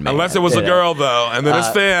come on, man. Unless it was a girl, though, and then it's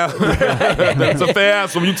fair. It's a fair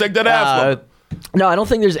ass when you take that ass. No, I don't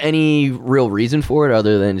think there's any real reason for it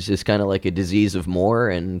other than it's just kind of like a disease of more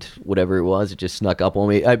and whatever it was, it just snuck up on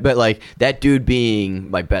me. But like that dude being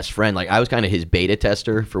my best friend, like I was kind of his beta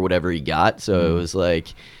tester for whatever he got. So it was like,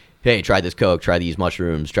 hey, try this coke, try these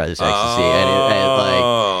mushrooms, try this ecstasy, and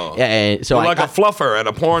so You're I like a fluffer at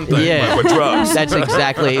a porn thing, like with drugs. That's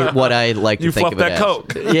exactly what I like to You think fluff of it that as.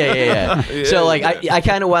 coke. Yeah. So like I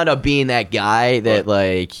kind of wound up being that guy that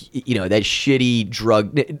like that shitty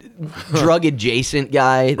drug adjacent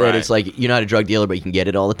guy that Right. it's like you're not a drug dealer but you can get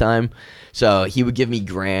it all the time. So he would give me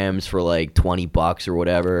grams for like $20 or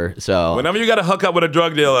whatever. So Whenever you got to hook up with a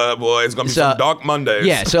drug dealer, boy, it's gonna be some dark Mondays.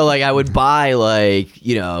 yeah, so like I would buy like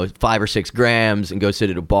 5 or 6 grams and go sit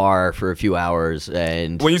at a bar for a few hours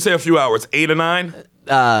and When you say a few hours, 8 or 9?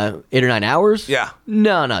 8 or 9 hours. Yeah.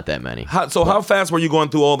 No, not that many. How fast were you going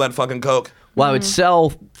through all that fucking coke? Well, I would sell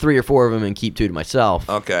 3 or 4 of them and keep 2 to myself.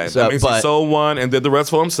 Okay, So, that means he sold one and did the rest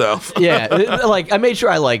for himself. Yeah, like I made sure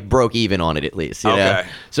I like broke even on it at least. You know? Okay.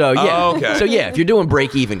 So yeah. Okay. So yeah, if you're doing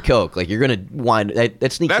break even coke, like you're gonna wind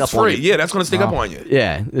that sneaks That's up on free. you. Yeah, that's gonna sneak up on you.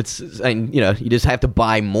 Yeah, and you just have to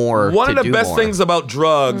buy more. One to of the do best more. things about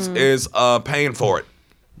drugs is paying for it.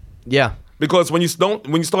 Yeah. Because when you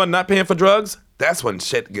start not paying for drugs, that's when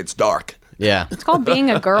shit gets dark. Yeah. It's called being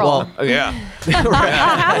a girl. Yeah. I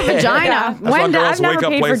have a vagina. why When girls I've never wake up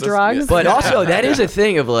paid places. for drugs. But also, that is a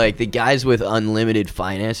thing of like the guys with unlimited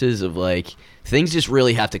finances of like things just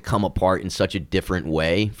really have to come apart in such a different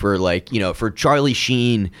way. For like for Charlie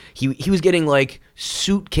Sheen, he was getting like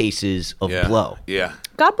suitcases of blow. Yeah.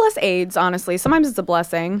 God bless AIDS, honestly. Sometimes it's a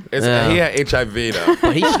blessing. He had HIV though.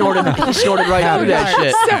 But he snorted right through that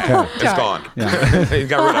shit. It's gone. He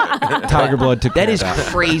got rid of it. Tiger Blood took That care is of that.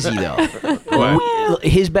 crazy though. What?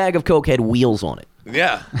 His bag of coke had wheels on it.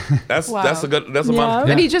 Yeah. That's a Yeah. fun.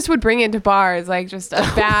 But he just would bring it to bars, like just a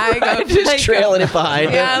bag of Just like, trailing it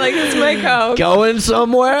behind Yeah, him. like it's my coke. Going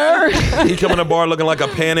somewhere. He come in a bar looking like a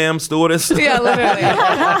Pan Am stewardess. Yeah, literally.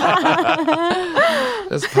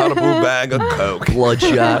 This powder blue bag of coke.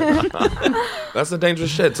 Bloodshot. That's the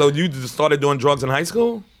dangerous shit. So you just started doing drugs in high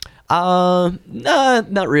school? Nah,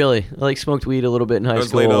 not really. I like smoked weed a little bit in high was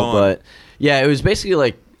school, later on. but yeah, it was basically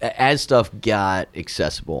like as stuff got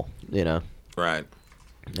accessible, Right.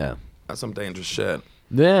 Yeah. That's some dangerous shit.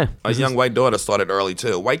 Yeah. My young white daughter started early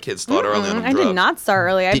too. White kids start early on the I drugs. did not start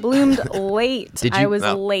early. I bloomed late. Did I you? was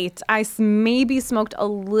No. late. I maybe smoked a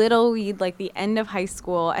little weed like the end of high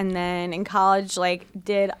school, and then in college, like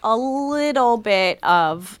did a little bit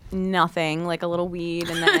of nothing, like a little weed,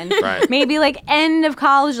 and then Right. maybe like end of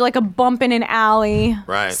college, like a bump in an alley,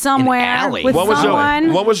 Right. somewhere An alley? with What was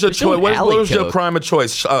someone. your choice? doing What alley was your coke. crime of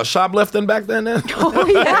choice? Shoplifting back then? White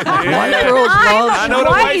girls love. I know the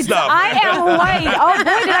white stuff. I am white. Oh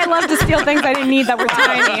boy, did I love to steal things I didn't need that were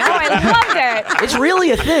tiny. Oh, I loved it. It's really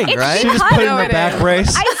a thing, right? She just put it in know the it back is.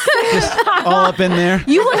 brace, just all up in there.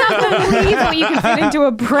 You will not believe what you can fit into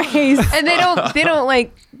a brace. And they don't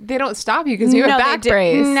like they don't stop you because you have No, back they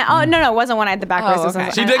brace. No, it wasn't when I had the back brace. okay.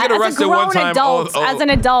 She did get arrested as a one grown time. Adult, Oh. As an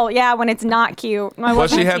adult, yeah, when it's not cute. I But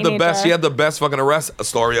wasn't she a had the best. teenager. She had the best fucking arrest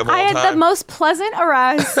story of all I time. had the most pleasant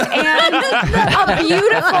arrest and a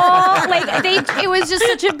beautiful, it was just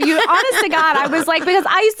such a beautiful, honest to God, I was like, because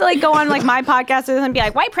I used to like go on like my podcast and be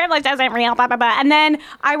like, white privilege isn't real, blah, blah, blah. And then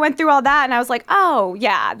I went through all that and I was like, oh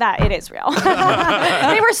yeah, that it is real.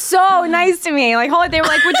 They were so nice to me. Like, they were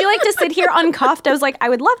like, would you like to sit here uncuffed? I was like, I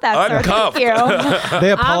would love that, sir. Uncuffed. Thank you.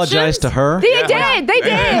 They apologized to her. They did. They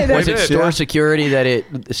did. Was it did. store security that it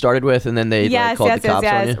started with, and then they like, called the cops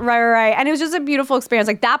on you? Right. And it was just a beautiful experience.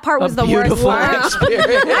 Like that part was the worst Beautiful part. experience.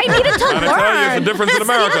 I needed to Trying to tell you, it's learn. the difference in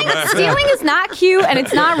America, man. Stealing is not cute and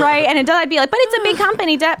it's not right. And I'd be like, but it's a big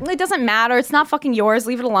company. It doesn't matter. It's not fucking yours.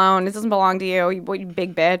 Leave it alone. It doesn't belong to you. You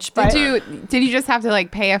big bitch. But Did you just have to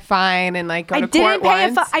like pay a fine and like go to court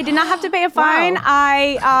once? I did not have to pay a fine.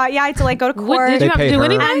 I had to like go to court. What, did you have to paid do her.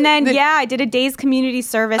 anything? And then I did a day's community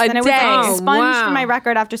service, A and it was day. like Oh, expunged wow. from my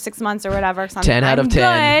record after 6 months or whatever. 10 out of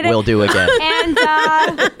 10 will do again. And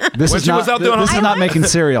This When is she not. was out doing This her- is not making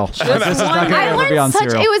cereal. This is not going to I ever be on learned such.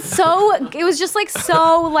 cereal. It was just like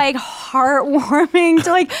so like heartwarming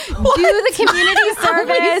to like do the community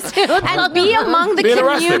service and be among the Being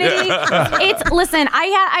arrested. community. Listen,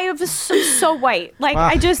 I was so white. Like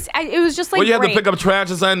Wow. it was just like Well, you had to great. pick up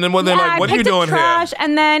trash or something, and when they're like, I "What are you picked up doing trash, here?"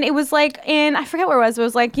 And then it was like I forget where it was. It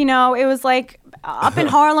was like it was like up in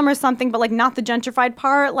Harlem or something, but like not the gentrified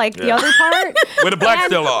part, like the other part. Where the blacks And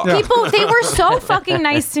still are. People, they were so fucking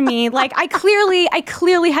nice to me. Like I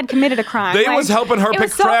clearly had committed a crime. They Like, was helping her it pick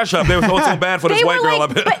was so- trash up. They were so bad for this They white were girl like,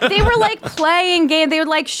 up here. but they were like playing game. They would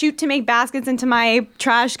like shoot to make baskets into my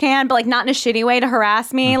trash can, but like not in a shitty way to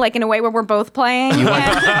harass me, like in a way where we're both playing. And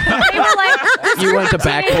they were like, You went to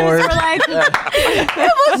backboard. were like,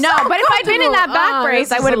 no, but if I'd been in that back Oh, brace,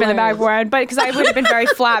 this I is would have been the hilarious. backboard. But because I would have been very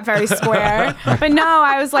flat, very square. But no,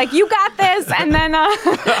 I was like, you got this. And then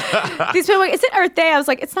these people were like, is it Earth Day? I was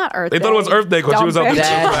like, it's not Earth Day. They thought it was Earth Day because she was out Dumb there.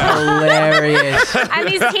 bitch. That's hilarious. And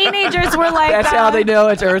these teenagers were like, That's how they know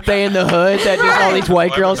it's Earth Day in the hood. That just all these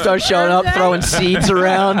white girls start showing up, throwing seeds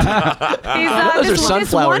around. These, Those are this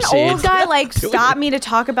sunflower one old seeds. guy like stopped me to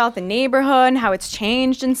talk about the neighborhood and how it's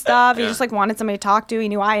changed and stuff. He just like wanted somebody to talk to. He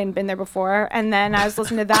knew I hadn't been there before, and then I was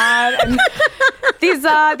listening to that. And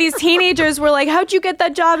these teenagers were like, "How'd you get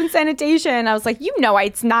that job in sanitation?" I was like, "You know,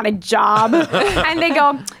 it's not a job." And they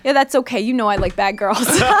go, "Yeah, that's okay. You know, I like bad girls."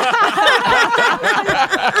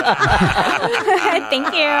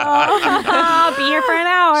 Thank you. I'll be here for an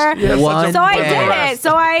hour. One So I day.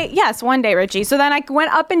 did it. Yes, one day, Richie. So then I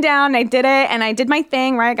went up and down. And I did it, and I did my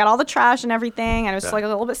thing. Right, I got all the trash and everything. And I was just like a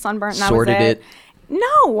little bit sunburnt. And Sorted that was it.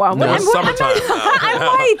 No, it's summertime. I'm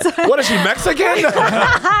white. What is she, Mexican? You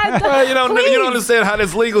don't understand how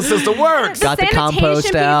this legal system works. Got the compost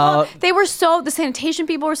Sanitation out. people, the sanitation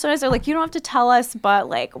people were so nice. They're like, you don't have to tell us, but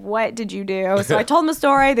like, what did you do? So I told them the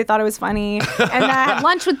story. They thought it was funny. And I had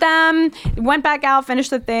lunch with them, went back out,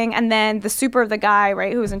 finished the thing. And then the super of the guy,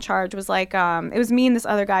 right, who was in charge was like, it was me and this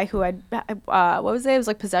other guy who had, what was it? It was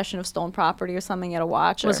like possession of stolen property or something at a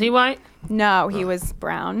watch. Was he white? No, he was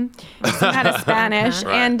brown. Some kind of Spanish.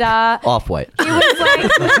 And Off-white. he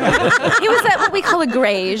was at what we call a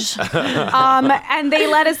grage. And they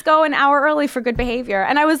let us go an hour early for good behavior.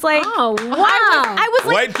 And I was like, Oh, wow. I was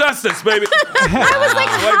like, White justice, baby. I was like,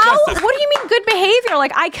 White how? justice. What do you mean good behavior?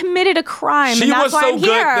 Like I committed a crime. She and that's was why so I'm good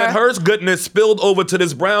here. that her goodness spilled over to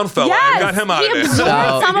this brown fella Yes, and got him out he of there.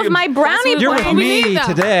 absorbed some of my brownie You're with points. me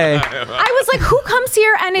today. I was like, who comes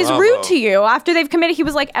here and is rude to you after they've committed? He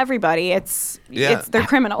was like, everybody. They're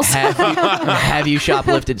criminals. Have you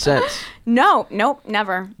shoplifted since? Nope,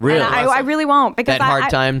 never. Really? And I really won't because That hard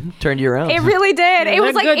time turned you around. It really did. It was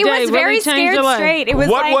That like good it day was really very changed scared your life. straight. It was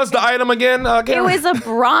What like, was the item again? It Karen? was a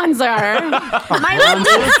bronzer.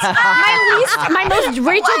 my most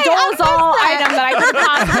Rachel Dolezal item that I could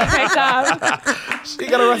possibly pick up. She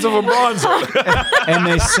got arrested for bronzer. And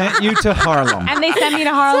they sent you to Harlem. And they sent me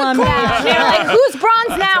to Harlem. Yeah. They were like, "Who's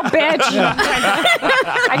bronze now, bitch?"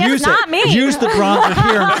 I guess Use not it. me. Use the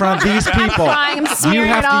bronzer here in front of these people. trying. I'm You smearing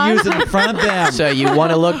have it to on. use it in front of them. So you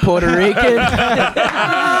want to look Puerto Rican?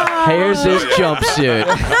 Here's this jumpsuit.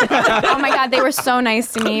 Oh my God, they were so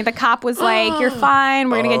nice to me. The cop was like, "You're fine.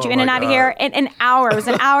 We're gonna get you in my and out of God. here." In an hour. It was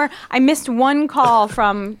an hour. I missed one call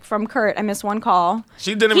from Kurt. I missed one call.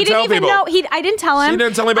 She didn't He even tell didn't even people. know. I didn't tell him. She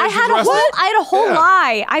didn't tell anybody I she had was arrested? I had a whole Yeah.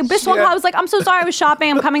 lie. I missed one Shit. call. I was like, "I'm so sorry. I was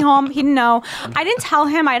shopping. I'm coming home." He didn't know. I didn't tell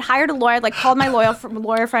him. I had hired a lawyer. Like called my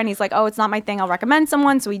lawyer friend. He's like, "Oh, it's not my thing. I'll recommend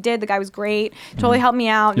someone." So he did. The guy was great. Totally helped me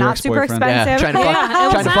out. Your Not super ex-boyfriend? expensive. Yeah,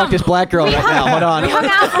 trying to fuck this black girl right now. Hold on. We hung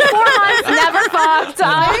out for 4 months. Never fucked.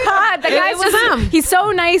 The guy's was just him. he's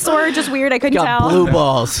so nice or just weird. I couldn't Got tell. blue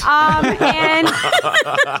balls. And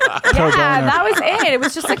yeah, that was it. It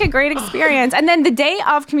was just like a great experience. And then the day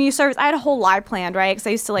of community service, I had a whole lie planned, right? Because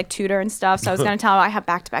I used to like tutor and stuff. So I was going to tell him I have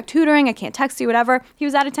back-to-back tutoring. I can't text you, whatever. He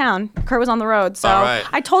was out of town. Kurt was on the road. So All right.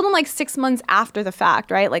 I told him like 6 months after the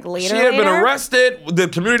fact, right? Like later. She had been arrested. The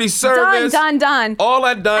community service. Done. All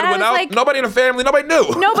that done And I was without like- nobody in the family. Nobody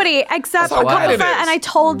knew. Nobody except That's how a couple bad it friends. is. And I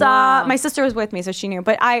told my sister was with me, so she knew.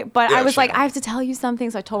 But I was she like, knew. I have to tell you something.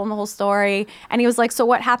 So I told him the whole story, and he was like, "So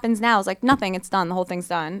what happens now?" I was like, "Nothing. It's done. The whole thing's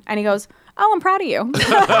done." And he goes, "Oh, I'm proud of you."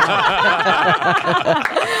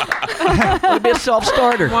 It'd be a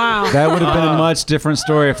self-starter. Wow. That would have been a much different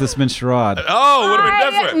story if this had been Sherrod. Oh, it would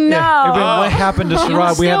have been different. No. It'd been, what happened to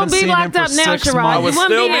Sherrod? We still haven't be seen him locked for up now, 6 Sherrod. I months. would You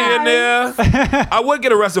wouldn't still be be in there. I would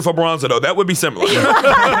get arrested for Bronzer though. That would be similar.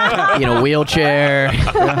 In a wheelchair.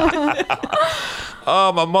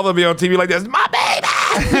 Oh, my mother be on TV like this. My baby.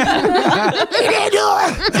 He didn't do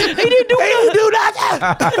it. He didn't do nothing.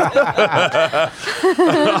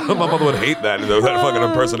 My mother would hate that fucking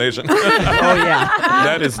impersonation. Oh yeah,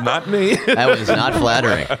 That is not me. that was not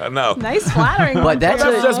flattering. No. Nice flattering. But that's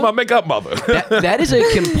That's a, just my makeup mother. that is a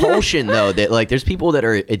compulsion though. That like there's people that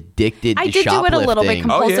are addicted to I did do it a little bit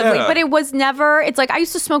shoplifting. compulsively, yeah. but it was never. It's like I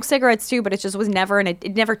used to smoke cigarettes too, but it just was never, and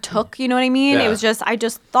it never took. You know what I mean? Yeah. It was just I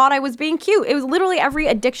just thought I was being cute. It was literally every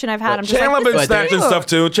addiction I've had. I'm just Chandler like, been this is snatching cute. stuff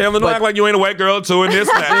too. Chandler, don't act like you ain't a white girl too in this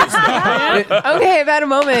snatching stuff. Okay, I've had a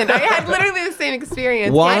moment. I had literally the same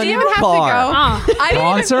experience. One I didn't even have car. to go. I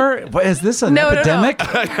didn't Sponsor? What, is this an No, no, no. epidemic?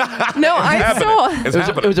 No, I saw. It's It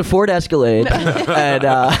happening. was a Ford Escalade, and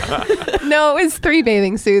No, it was 3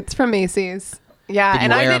 bathing suits from Macy's. Yeah, did you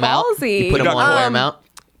and I wear did. them out? ballsy. You put them on, wear them out.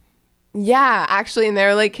 Yeah, actually, and they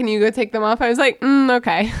were like, "Can you go take them off?" I was like,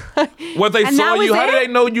 "Okay," What they And saw that you, was how did it?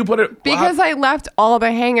 they know you put it? because I left all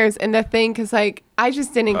the hangers in the thing because like I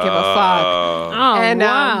just didn't give a fuck. Oh, And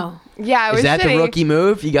wow. yeah, it was Is that shitty. the rookie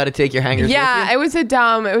move? You got to take your hangers Yeah, with it was a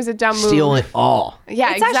dumb move. you? Steal it all.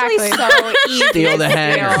 Yeah, It's actually exactly. so easy. Steal the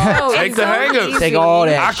hangers. So Take the hangers. Take all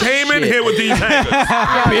that. I came in shit. here with these hangers.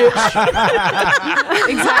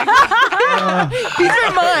 Exactly. These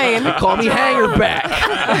are mine. Call me hanger back.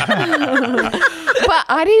 But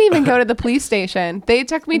I didn't even go to the police station. They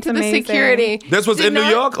took me to the amazing. security. This was Did in New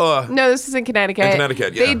not- York or? No, this was in Connecticut. In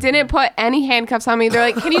Connecticut, yeah. They didn't put any handcuffs on me. They're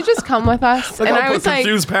like, "Can you just come with us?" Like, and I'll I put was like,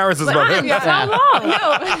 confused parents is about him.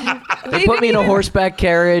 "No." They put me in a horseback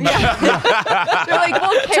carriage. They're like,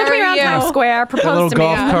 "We'll Took me carry around Times you." Square, A little proposed to me.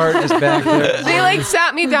 golf cart is back there. They like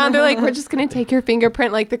sat me down. They're like, "We're just gonna take your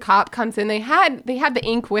fingerprint." Like the cop comes in. They had the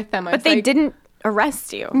ink with them. I But was they like, didn't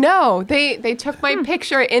arrest you. No, they took my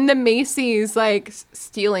picture in the Macy's like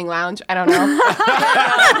stealing lounge. I don't know.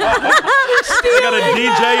 They got a DJ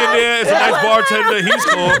in there. It's a nice bartender. He's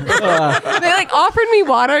cool. They like offered me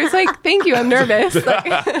water. I was like, "Thank you, I'm nervous." Like,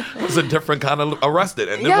 It's a different kind of arrested.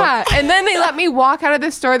 And yeah, and then they let me walk out of the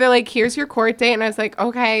store. They're like, "Here's your court date," and I was like,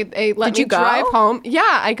 "Okay." They let Did me you go? drive home.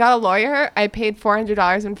 Yeah, I got a lawyer. I paid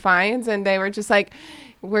 $400 in fines, and they were just like,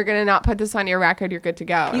 "We're gonna not put this on your record. You're good to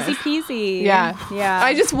go." And I Easy peasy. Yeah. Yeah.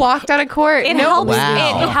 I just walked out of court. It No- helps.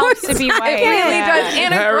 Wow. It helps to be white. It really Yeah. does.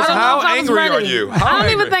 And Harris, I don't know how if I was angry are ready. you? I How don't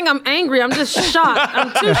angry? even think I'm angry. I'm just shocked.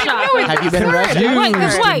 I'm too shocked. Have you been arrested? Wait,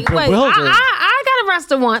 wait. bewildered. I got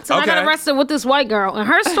arrested once, and I Okay. got arrested with this white girl, and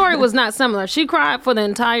her story was not similar. She cried for the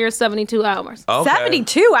entire 72 hours. Okay.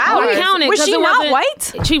 72 hours. I counted. Was 'cause she it not wasn't-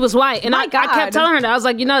 white? She was white, and My I God. kept telling her that. I was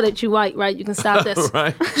like, "You know that you white, right? You can stop this."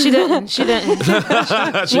 Right. She didn't. She didn't.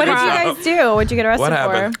 What did you guys do? What'd you get arrested What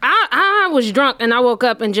happened? for? I was drunk and I woke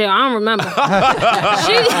up in jail. I don't remember. she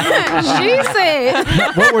said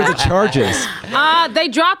What were the charges? they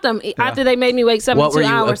dropped them after they made me wait 72 What were you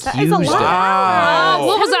hours. accused of?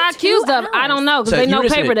 What was I accused of? I don't know because So they you no were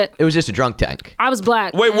just papered it. It was just a drunk tank. I was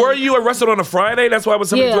black. Wait, were you arrested on a Friday? That's why it was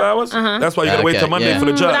 72 Yeah, hours? uh-huh. That's why you gotta wait till Okay, Monday yeah. for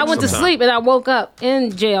the judge. But I went to sometime. sleep and I woke up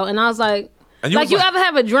in jail and I was like, And you like was you like- ever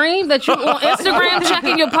have a dream that you on Instagram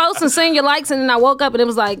checking your posts and seeing your likes, and then I woke up and it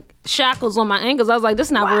was like shackles on my ankles. I was like, this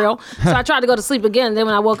is not real. So I tried to go to sleep again. And then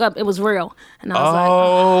when I woke up, it was real. And I was like,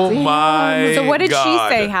 Oh my So what did God. she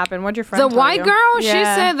say happened? What'd your friend the tell white you? girl, she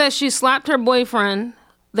Yeah. said that she slapped her boyfriend.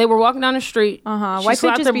 They were walking down the street. She White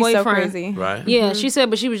slapped bitches her be so boyfriend. crazy. Right? Yeah, she said,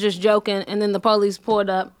 but she was just joking. And then the police pulled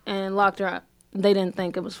up and locked her up. They didn't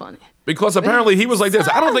think it was funny. Because apparently he was like this.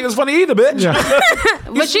 I don't think it's funny either, bitch.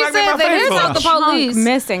 But she smacked me in said my that face they for told the it. police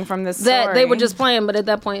Missing from this story. that they were just playing, but at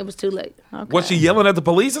that point it was too late. Was she yelling at the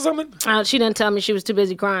police or something? She didn't tell me. She was too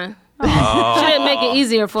busy crying. She didn't make it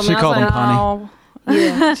easier for me. She I was called like, him punny.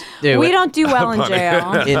 Dude, We don't do well in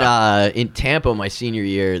jail. in Tampa my senior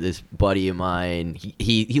year, this buddy of mine,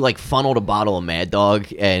 he like funneled a bottle of Mad Dog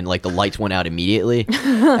and like the lights went out immediately.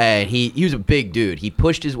 And he was a big dude. He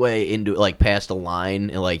pushed his way into like past a line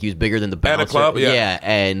and like he was bigger than the bouncer. At a club, yeah.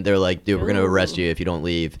 And they're like, dude, we're gonna arrest you if you don't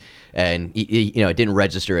leave. And he it didn't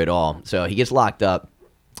register at all. So he gets locked up.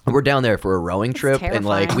 We're down there for a rowing trip, and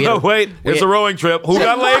like we No, had wait, it's a rowing trip. Who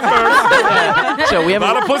got laid first? so we have A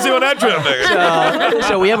lot of pussy on that trip, nigga.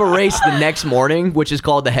 so we have a race the next morning, which is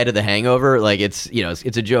called the Head of the Hangover. Like it's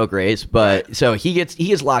a joke race, but so he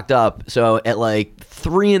gets locked up. So at like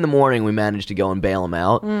 3 a.m, we managed to go and bail him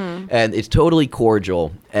out, and it's totally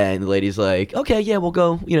cordial. And the lady's like, "Okay, yeah, we'll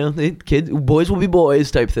go. The boys will be boys,"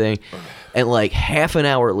 type thing. And like half an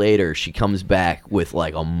hour later, she comes back with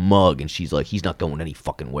like a mug, and she's like, "He's not going any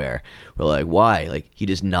fucking where." We're like, "Why?" Like he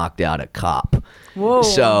just knocked out a cop. Whoa!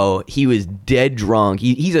 So he was dead drunk.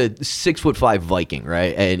 He's a 6'5" Viking,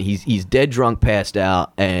 right? And he's dead drunk, passed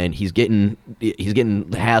out, and he's getting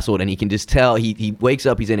hassled, and he can just tell. He wakes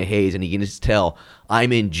up, he's in a haze, and he can just tell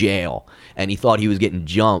I'm in jail. And he thought he was getting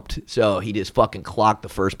jumped, so he just fucking clocked the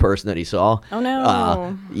first person that he saw. Oh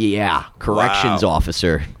no! Yeah, corrections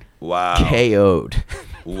officer. Wow. KO'd.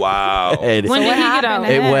 Wow. And When did he get out?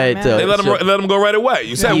 it went. They let him go right away.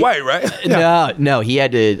 You said white, right? No, he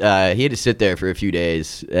had to sit there for a few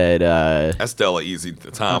days. And That's still an easy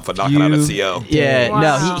time for knocking out a CO. yeah, Wow.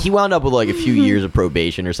 no, he wound up with like a few years of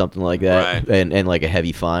probation or something like that, Right. and like a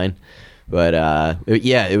heavy fine. But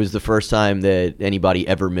it was the first time that anybody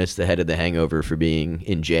ever missed the Head of the Hangover for being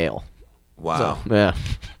in jail. Wow. Yeah.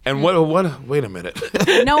 And what? Wait a minute.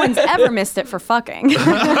 No one's ever missed it for fucking.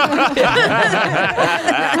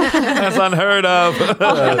 That's unheard of.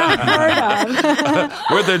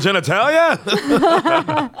 With their genitalia?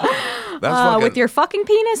 That's fucking. With your fucking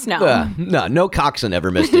penis? No. No coxswain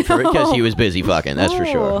ever missed it because he was busy fucking. That's for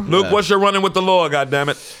sure. Luke, what's your running with the law?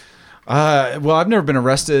 goddammit? Well, I've never been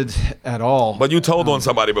arrested at all. But you told on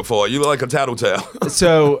somebody before. You look like a tattletale.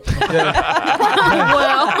 So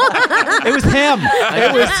it was him.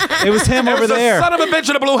 It was him over there. Son of a bitch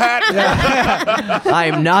in a blue hat. I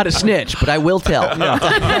am not a snitch, but I will tell.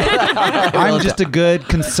 I'm just a good,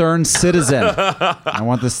 concerned citizen. I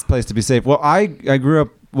want this place to be safe. Well, I grew up.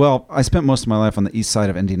 Well, I spent most of my life on the east side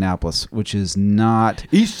of Indianapolis, which is not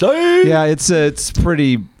East side. Yeah, it's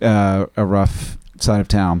pretty a rough side of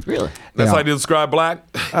town. Really? That's Yeah. how you describe black?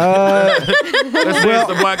 That's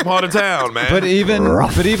the black part of town, man. But even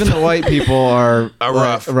the white people are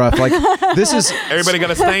rough. Rough. Like this is Everybody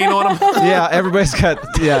got a stain on them? yeah. Everybody's got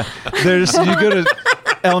There's you go to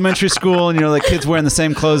elementary school and the kids wearing the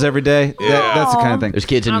same clothes every day. That's the kind of thing. There's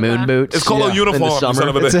kids in moon boots. It's called a uniform, in the son summer.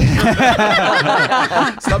 of a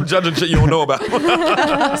bitch. Stop judging shit you don't know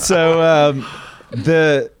about. So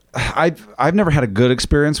I've never had a good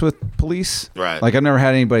experience with police. Right. Like I've never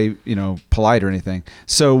had anybody, polite or anything.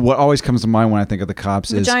 So what always comes to mind when I think of the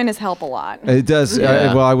cops is Vaginas help a lot. it does.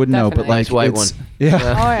 Yeah. Well, I wouldn't know, but Definitely. like Nice white it's- one. Yeah.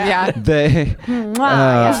 Oh yeah. They.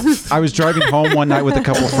 Yes. I was driving home one night with a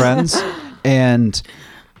couple of friends, and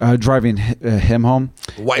driving him home.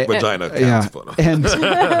 White vagina counts Yeah. for them.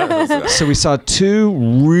 And so we saw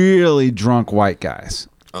 2 really drunk white guys.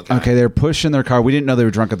 Okay, they were pushing their car. We didn't know they were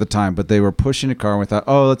drunk at the time, but they were pushing a car, and we thought,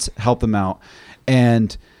 oh, let's help them out.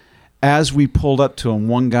 And as we pulled up to him,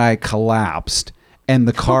 one guy collapsed, and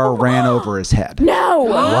the car ran over his head. No.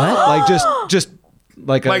 What? Like just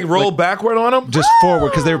like Like roll backward on them? just forward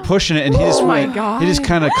because they were pushing it, and he just my went. God. He just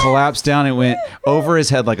kind of collapsed down and went over his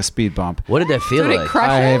head like a speed bump. What did that feel Did it like? crush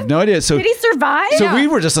I him? have no idea. So Did he survive? So we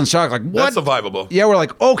were just in shock. Like what? That's survivable. Yeah, we're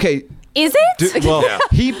like okay. Is it? Dude, well, Yeah.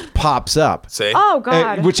 he pops up. See? Oh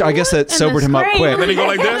God. Which I guess that sobered him up quick. Then he go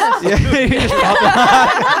like this? Yeah, he just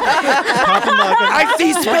popped him like I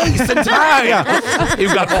see space and time.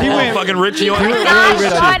 He's got full went- fucking Richie on him. God,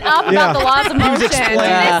 shut up Yeah. about the laws of motion.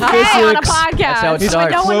 explaining This is on a physics. podcast. That's how it He's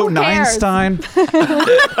starts. No one quote cares. Einstein,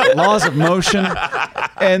 laws of motion,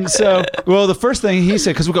 and so the first thing he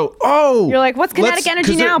said because we go, oh, You're like, what's kinetic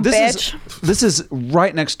energy 'cause now, this is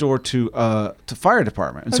right next door to fire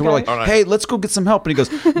department, and so we're like, Okay. hey, let's go get some help, and he goes,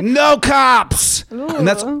 no cops, and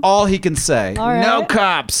that's all he can say, no right.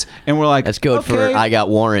 cops, and we're like, That's good for okay. I got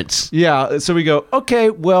warrants. Yeah, so we go, okay,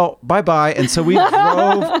 well, bye-bye. And so we drove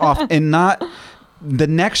off, and not the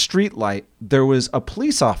next street light, there was a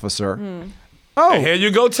police officer. Oh, Here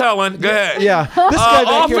you go telling. Go ahead. yeah. This guy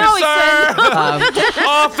back here. Officer!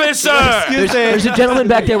 Officer! Excuse me. There's a gentleman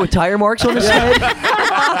back there with tire marks on his head.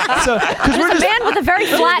 So because we're There's a just. man with a very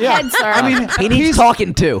flat head, sir. I mean, He needs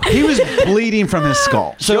talking to. he was bleeding from his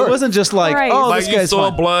skull, so it wasn't just like, Right. oh, Like this you guy's saw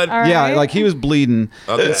fine. blood, All Yeah, right. like he was bleeding.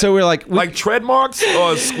 Okay. So we're like, like tread marks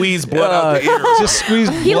or squeeze blood out the ear. just squeeze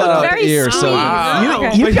He blood looked out very the ear. So sweet.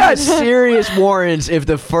 Wow. You got serious warrants if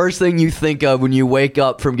the first thing you think of when you wake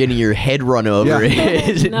up from getting your head run over Yeah.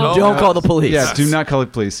 is No. don't call the police. yeah, do not call the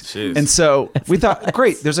police. Jeez. And so we thought,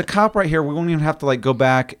 great, there's a cop right here. We won't even have to like go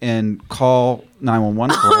back and call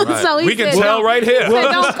 911 for him. So he We can said, tell don't- right here. he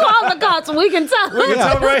said, don't call the cops. We can tell. We can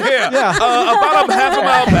tell right here. Yeah. About a half a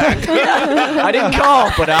mile back. I didn't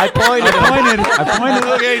call, but I pointed. I pointed.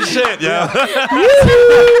 Look ain't shit, yeah.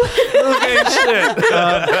 Look ain't shit.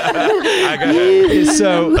 I got it.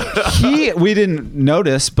 So we didn't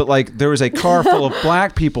notice, but like there was a car full of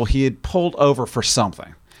black people he had pulled over for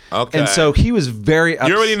something. Okay. And so he was very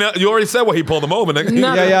upset. You already said what he pulled them over, nigga.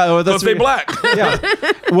 No. Yeah, well, Let's that's be black. Yeah.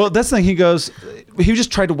 Well, that's the thing. He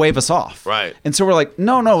just tried to wave us off. Right. And so we're like,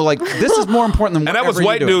 no, like this is more important than And that was whatever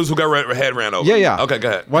white you're doing. dudes who got head ran over. Yeah. Okay, go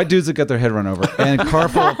ahead. White dudes that got their head run over, and a car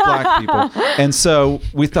full of black people. And so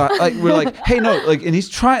we thought, we're like, hey, no, like, and he's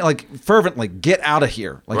trying, like, fervently, get out of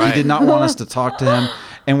here. Like, Right. he did not want us to talk to him.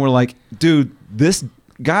 And we're like, dude, this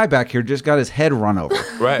guy back here just got his head run over.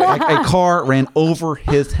 Right. Like, a car ran over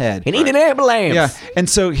his head. He need an ambulance. Yeah, and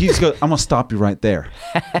so he's goes, I'm gonna stop you right there.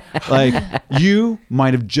 Like, you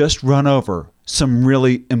might have just run over some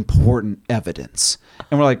really important evidence.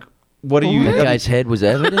 And we're like, what are you? That guy's head was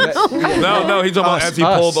evidence. No, he's talking about as he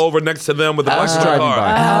pulled over next to them with the black driving car.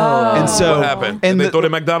 by. And so What happened? And Did they throw the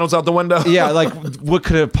McDonald's out the window? yeah, like what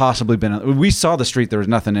could have possibly been? We saw the street; there was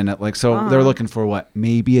nothing in it. Like, so they're looking for what?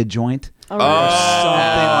 Maybe a joint, or something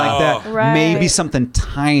like that. Right. Maybe something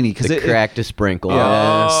tiny because The crack to sprinkle.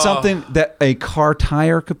 something that a car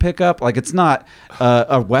tire could pick up. Like, it's not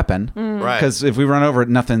a weapon, Right. Because if we run over it,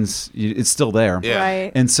 it's still there. Yeah.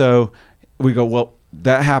 Right. And so we go, well,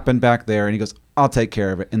 that happened back there, and he goes, I'll take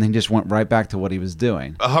care of it, and then he just went right back to what he was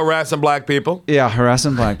doing. Harassing black people. Yeah,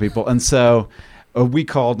 harassing black people. And so we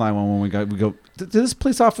called 911. We go, did this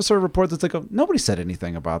police officer report this? They go, nobody said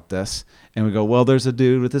anything about this. And we go, well, there's a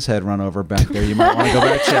dude with his head run over back there. You might want to go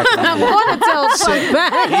back check on I him. want to tell Chuck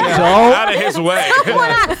back. Out of his way.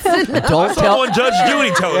 Don't tell. Someone Judge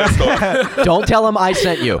Judy telling that story. Don't tell him I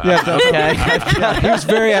sent you. Okay. He was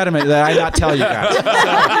very adamant that I not tell you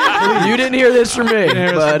guys. You didn't hear this from me,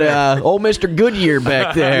 but old Mr. Goodyear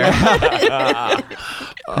back there.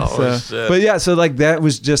 Oh, shit. But yeah, so like that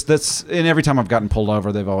was just, and every time I've gotten pulled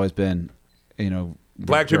over, they've always been,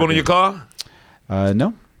 Black people in your car?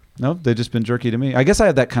 No, they've just been jerky to me. I guess I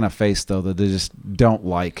have that kind of face though that they just don't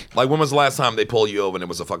like. Like, when was the last time they pulled you over and it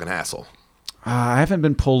was a fucking hassle? I haven't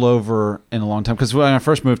been pulled over in a long time because when I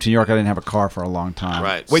first moved to New York, I didn't have a car for a long time.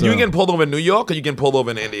 Right. Wait, So- you getting pulled over in New York or you getting pulled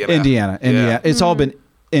over in Indiana? Indiana. Yeah. It's all been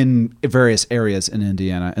in various areas in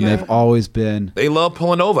Indiana, and they've always been. They love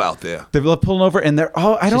pulling over out there. They've loved pulling over, and they're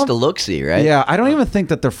all. I Just a don't. look-see, right? Yeah, I don't even think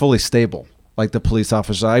that they're fully stable. Like the police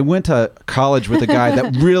officer. I went to college with a guy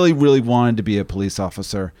that really, really wanted to be a police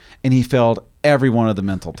officer, and he failed every one of the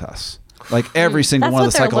mental tests. Like every single That's one of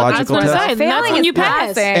what the they're looking psychological for. tests. That's Failing when is you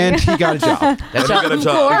pass. passing. And he got a job. That's You how, got a He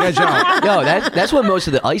job. got a job. no, that's what most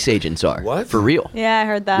of the ICE agents are. What? For real. Yeah, I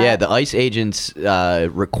heard that. Yeah, the ICE agents'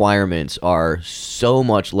 requirements are so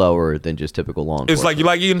much lower than just typical law enforcement. It's like, you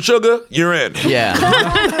like eating sugar? You're in. Yeah.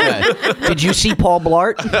 Right. Did you see Paul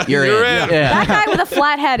Blart? You're in. in. Yeah. That guy with a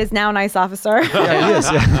flat head is now an ICE officer. Yeah, he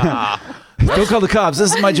is. Yeah. Don't call the cops.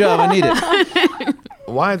 This is my job. I need it.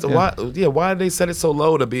 Why did they set it so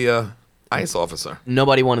low to be a ICE officer?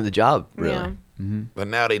 Nobody wanted the job, really. Yeah. But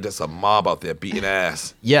now they just a mob out there beating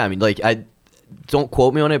ass. Yeah, I mean, like, I don't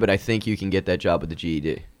quote me on it, but I think you can get that job with the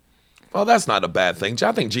GED. Well, that's not a bad thing.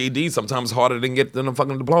 I think GED sometimes harder than get than a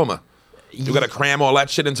fucking diploma. You got to cram all that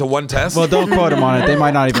shit into one test. Well, don't quote him on it. They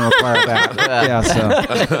might not even require that. Yeah,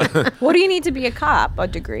 so. What do you need to be a cop? A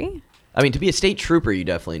degree? I mean, to be a state trooper, you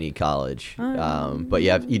definitely need college. But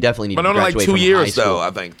yeah, you definitely need but to only like graduate 2 from high years, school. though, I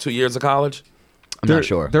think. 2 years of college? I'm not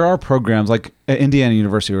sure. There are programs like at Indiana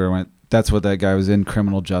University where I went. That's what that guy was in,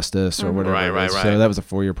 criminal justice or whatever. it Right. was. So that was a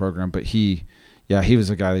 4-year program. But he was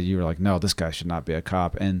a guy that you were like, no, this guy should not be a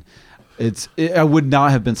cop. And I would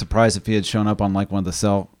not have been surprised if he had shown up on like one of the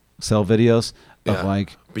cell videos of Yeah.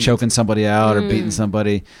 like choking somebody out or beating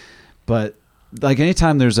somebody. But like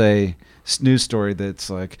anytime there's a news story that's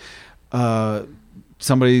like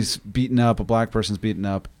somebody's beaten up, a black person's beaten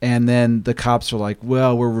up, and then the cops are like,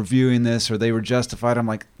 well, we're reviewing this, or they were justified. I'm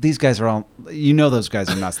like, these guys are all, those guys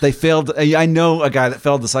are nuts. They failed. I know a guy that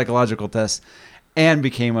failed the psychological test and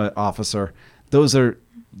became an officer. Those are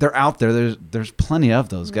they're out there. There's plenty of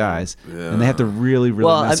those guys, and they have to really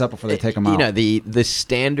mess up before they take them out. You know, the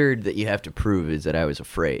standard that you have to prove is that I was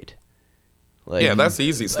afraid. Like, Yeah, that's the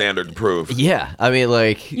easy standard to prove. Yeah, I mean,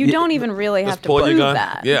 like You don't even really have Just to pull your prove gun.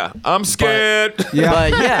 that. Yeah, I'm scared. but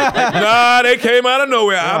yeah, Nah, they came out of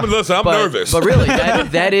nowhere. I'm nervous. But really,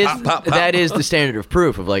 that is the standard of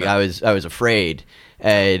proof of like I was afraid,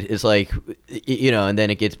 and it's like and then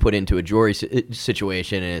it gets put into a jury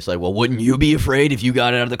situation, and it's like, well, wouldn't you be afraid if you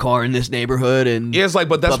got out of the car in this neighborhood? And Yeah, it's like,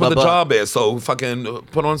 but that's blah, what the blah, blah. job is. So fucking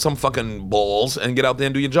put on some fucking balls and get out there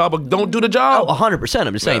and do your job, but don't do the job. 100%.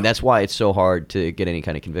 I'm just saying Yeah. that's why it's so hard to get any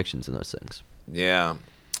kind of convictions in those things. Yeah.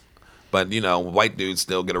 But, white dudes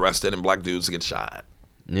still get arrested and black dudes get shot.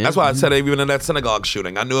 Yeah. That's why I said even in that synagogue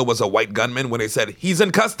shooting, I knew it was a white gunman when they said, he's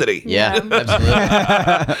in custody. Yeah, absolutely.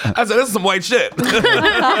 I said, this is some white shit.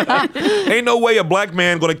 Ain't no way a black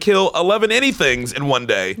man going to kill 11 anythings in one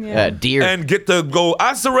day. Deer. And get to go,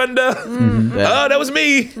 I surrender. Oh, that was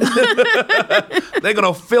me. They're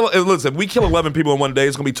going to listen, if we kill 11 people in one day,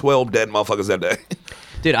 it's going to be 12 dead motherfuckers that day.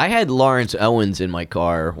 Dude, I had Lawrence Owens in my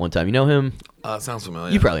car one time. You know him? Sounds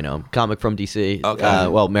familiar. You probably know him. Comic from D.C.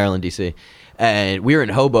 Okay. Maryland, D.C. And we were in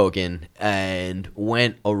Hoboken and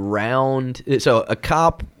went around. So a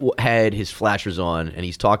cop had his flashers on, and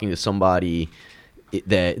he's talking to somebody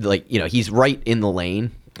that, he's right in the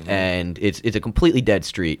lane, and it's a completely dead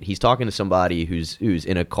street. He's talking to somebody who's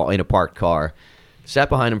in a parked car. Sat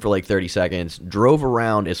behind him for like 30 seconds, drove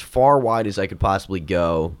around as far wide as I could possibly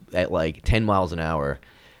go at like 10 miles an hour.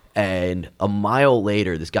 And a mile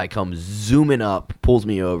later, this guy comes zooming up, pulls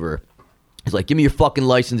me over. He's like, give me your fucking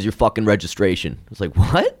license, your fucking registration. I was like,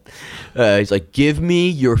 what? He's like, give me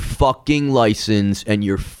your fucking license and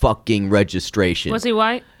your fucking registration. Was he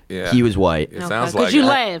white? Yeah. He was white. It sounds Because like you it.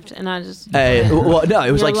 lauged, and I just. Well, no,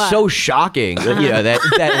 it was You're like lying. so shocking,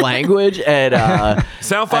 that language. And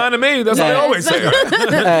Sound fine to me. That's what they always say.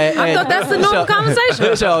 I thought that's the normal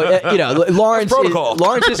conversation. So Lawrence protocol.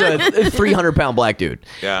 Is a 300-pound black dude.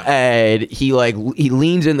 Yeah. And he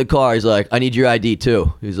leans in the car. He's like, I need your ID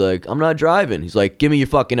too. He's like, I'm not driving. He's like, give me your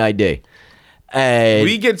fucking ID. And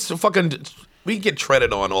We get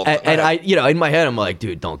treaded on all the time. and I, in my head, I'm like,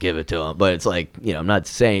 dude, don't give it to him. But it's like, I'm not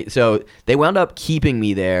saying. So they wound up keeping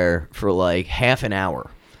me there for like half an hour.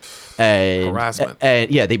 And, Harassment. And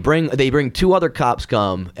yeah, they bring two other cops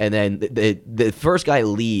come, and then the first guy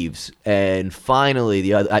leaves, and finally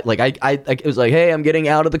the other, I was like, hey, I'm getting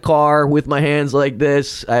out of the car with my hands like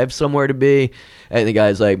this. I have somewhere to be. And the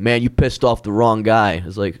guy's like, man, you pissed off the wrong guy. I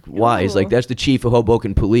was like, why? He's like, that's the chief of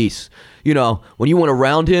Hoboken Police. When you went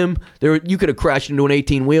around him, you could have crashed into an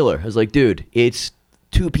 18-wheeler. I was like, dude, it's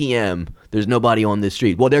 2 p.m. There's nobody on this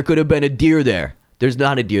street. Well, there could have been a deer there. There's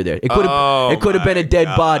not a deer there. It could have been a dead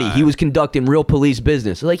body. He was conducting real police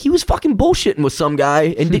business. Like, he was fucking bullshitting with some guy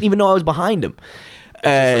and didn't even know I was behind him.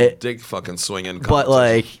 Dick fucking swinging. But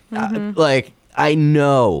I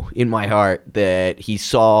know in my heart that he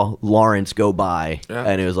saw Lawrence go by,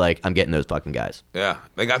 and it was like, I'm getting those fucking guys. Yeah,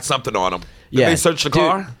 they got something on them. Yeah, Did they search the Dude,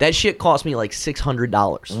 car? That shit cost me like $600.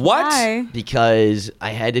 What? Why? Because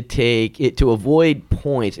I had to take it to avoid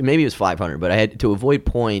points. Maybe it was 500, but I had to avoid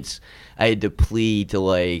points. I had to plead to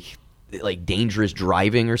like dangerous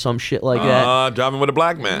driving or some shit like that. Driving with a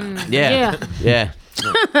black man. Yeah.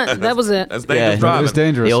 That was it. That's dangerous Yeah. It driving. was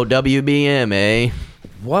dangerous. The old WBM, eh?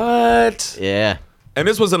 What? Yeah. And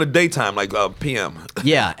this was in the daytime, like PM.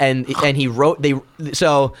 Yeah, and he wrote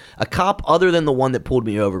so a cop other than the one that pulled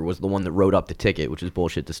me over was the one that wrote up the ticket, which is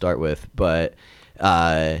bullshit to start with, but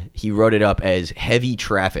he wrote it up as heavy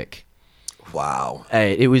traffic. Wow.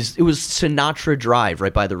 It was Sinatra Drive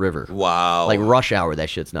right by the river. Wow. Like rush hour, that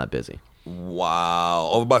shit's not busy. Wow.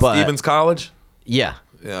 Over by But- Stevens College? Yeah.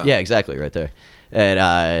 Yeah. Yeah, exactly, right there.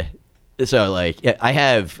 And so I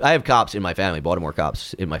have cops in my family, Baltimore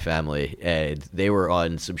cops in my family, and they were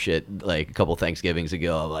on some shit like a couple Thanksgivings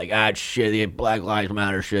ago, like shit, the Black Lives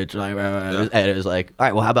Matter shit, and it was like, all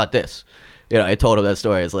right, well, how about this? I told him that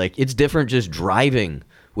story. It's like, it's different just driving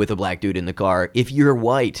with a black dude in the car. If you're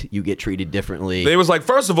white, you get treated differently. They was like,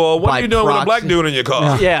 first of all, what By are you doing with a black proxy. dude in your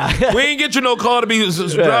car? Yeah. We ain't get you no car to be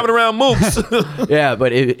driving around mooks. Yeah,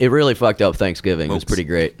 but it really fucked up Thanksgiving. It was Mooks. pretty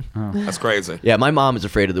great. That's crazy. Yeah, my mom is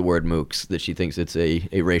afraid of the word mooks, that she thinks it's a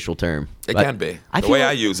racial term. It But can be. I The feel way I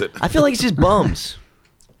like- use it. I feel like it's just bums.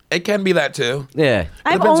 It can be that too. Yeah.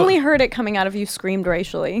 I've Depends only on- heard it coming out of you screamed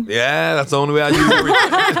racially. Yeah, that's the only way I use everything.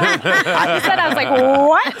 I said, I was like,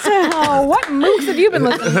 what? What mooks have you been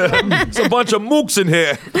listening to? It's a bunch of mooks in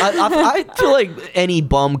here. I feel like any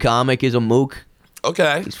bum comic is a mook.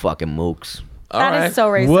 Okay. These fucking mooks. That is so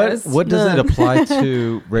What racist. what does it apply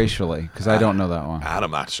to racially? Because I don't know that one.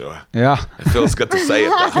 I'm not sure. Yeah. It feels good to say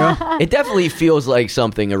it, though. It definitely feels like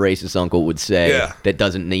something a racist uncle would say Yeah. that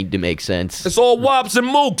doesn't need to make sense. It's all wops and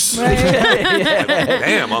mooks.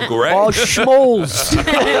 Damn, Uncle Ray. All schmoles.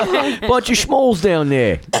 Bunch of schmoles down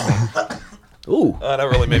there. Ooh. Oh, that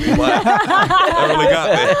really made me laugh. That really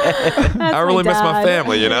got me. I really miss my dad.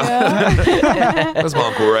 family, you know? That's my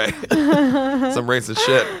Uncle Ray. Some racist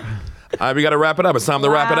shit. All right, we got to wrap it up. It's time to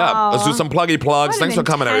wrap it up. Let's do some pluggy plugs. Thanks for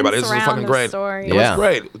coming, everybody. This was fucking great. Yeah. It was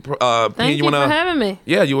great. Thank you for having me.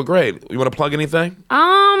 Yeah, you were great. You want to plug anything?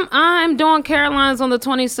 I'm doing Caroline's on the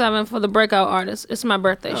 27th for the Breakout Artist. It's my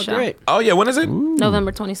birthday show. Great. Oh, yeah. When is it?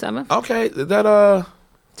 November 27th. Okay. Is that,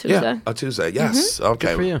 Tuesday. Yeah, a Tuesday. Yes.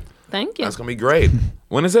 Okay. For you. Thank you. That's going to be great.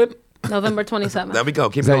 When is it? November 27th. There we go.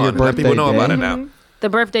 Keep that it your on. Let people birthday know about day? it now. The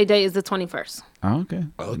birthday date is the 21st. Oh, okay.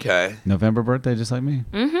 Okay. November birthday, just like me.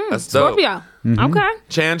 That's dope. Scorpio. Okay.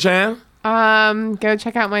 Chan. Go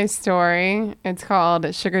check out my story. It's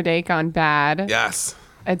called Sugar Day Gone Bad. Yes.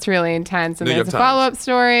 It's really intense. And New there's York a Times. follow-up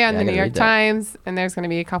story on Yeah, the I New gotta York read that. Times. And there's going to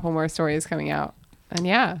be a couple more stories coming out. And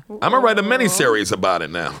yeah. I'm going to write a mini-series about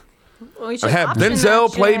it now. Well, you should I have option Denzel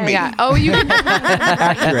that play shit. me. Yeah. Oh, you can,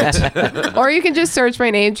 Accurate. or you can just search my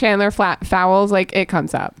name, Chandler Fowles. Like, it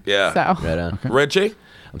comes up. Yeah. So. Right on. Richie?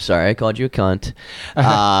 I'm sorry I called you a cunt.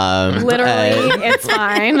 Literally, it's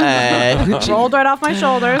fine. Rolled right off my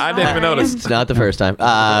shoulders. I didn't even notice. It's not the first time.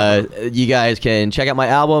 You guys can check out my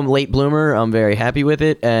album, Late Bloomer. I'm very happy with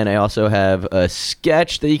it. And I also have a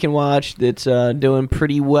sketch that you can watch that's doing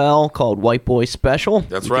pretty well called White Boy Special.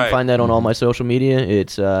 That's you right. can find that on all my social media.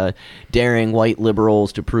 It's daring white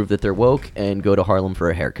liberals to prove that they're woke and go to Harlem for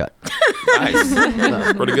a haircut. Nice.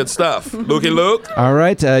 Pretty good stuff. Lukey Luke? All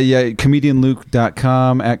right. Yeah,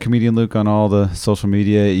 comedianluke.com, at Comedian Luke on all the social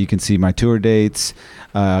media. You can see my tour dates,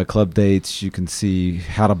 club dates. You can see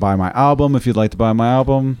how to buy my album if you'd like to buy my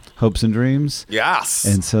album, Hopes and Dreams. Yes.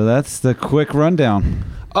 And so that's the quick rundown.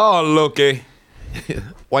 Oh, Lukey.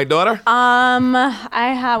 White daughter?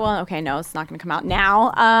 I have, well, okay, no, it's not going to come out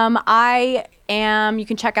now. You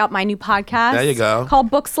can check out my new podcast. There you go. Called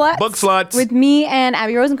Book Sluts. Book Sluts. With me and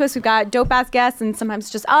Abby Rosenquist. We've got dope ass guests and sometimes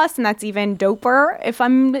just us, and that's even doper if I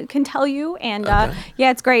can tell you. And yeah,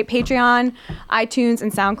 it's great. Patreon, iTunes,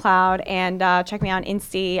 and SoundCloud. And check me out on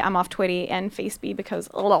Insta. I'm off Twitty and Faceby because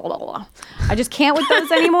I just can't with those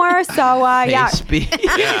anymore. So yeah.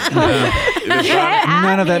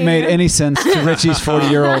 None of that made any sense to Richie's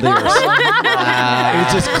 40-year-old ears.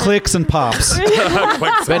 It just clicks and pops.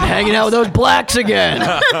 Been hanging out with those blacks again.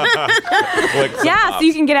 Yeah, so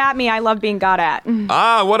you can get at me. I love being got at.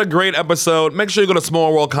 What a great episode. Make sure you go to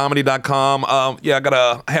smallworldcomedy.com. Yeah, I got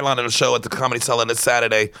a headline of the show at the Comedy Cellar this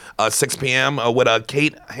Saturday, 6 p.m. With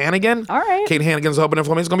Kate Hannigan. All right. Kate Hannigan's opening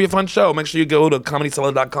for me. It's going to be a fun show. Make sure you go to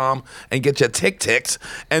comedycellar.com and get your ticks.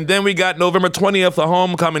 And then we got November 20th, the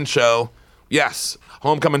Homecoming Show. Yes,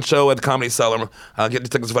 Homecoming Show at the Comedy Cellar. Get your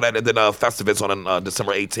tickets for that. And then Festivus on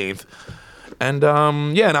December 18th. And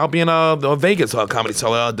and I'll be in Vegas Comedy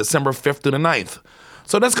Cellar December 5th through the 9th.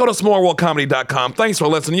 So let's go to smallworldcomedy.com. Thanks for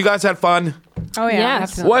listening. You guys had fun? Oh, yeah.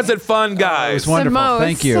 Yes. Was it fun, It guys? was wonderful. most.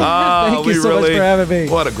 Thank you. Thank you so much for having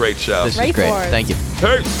me. What a great show. This is great. Thank you.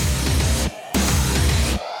 Peace.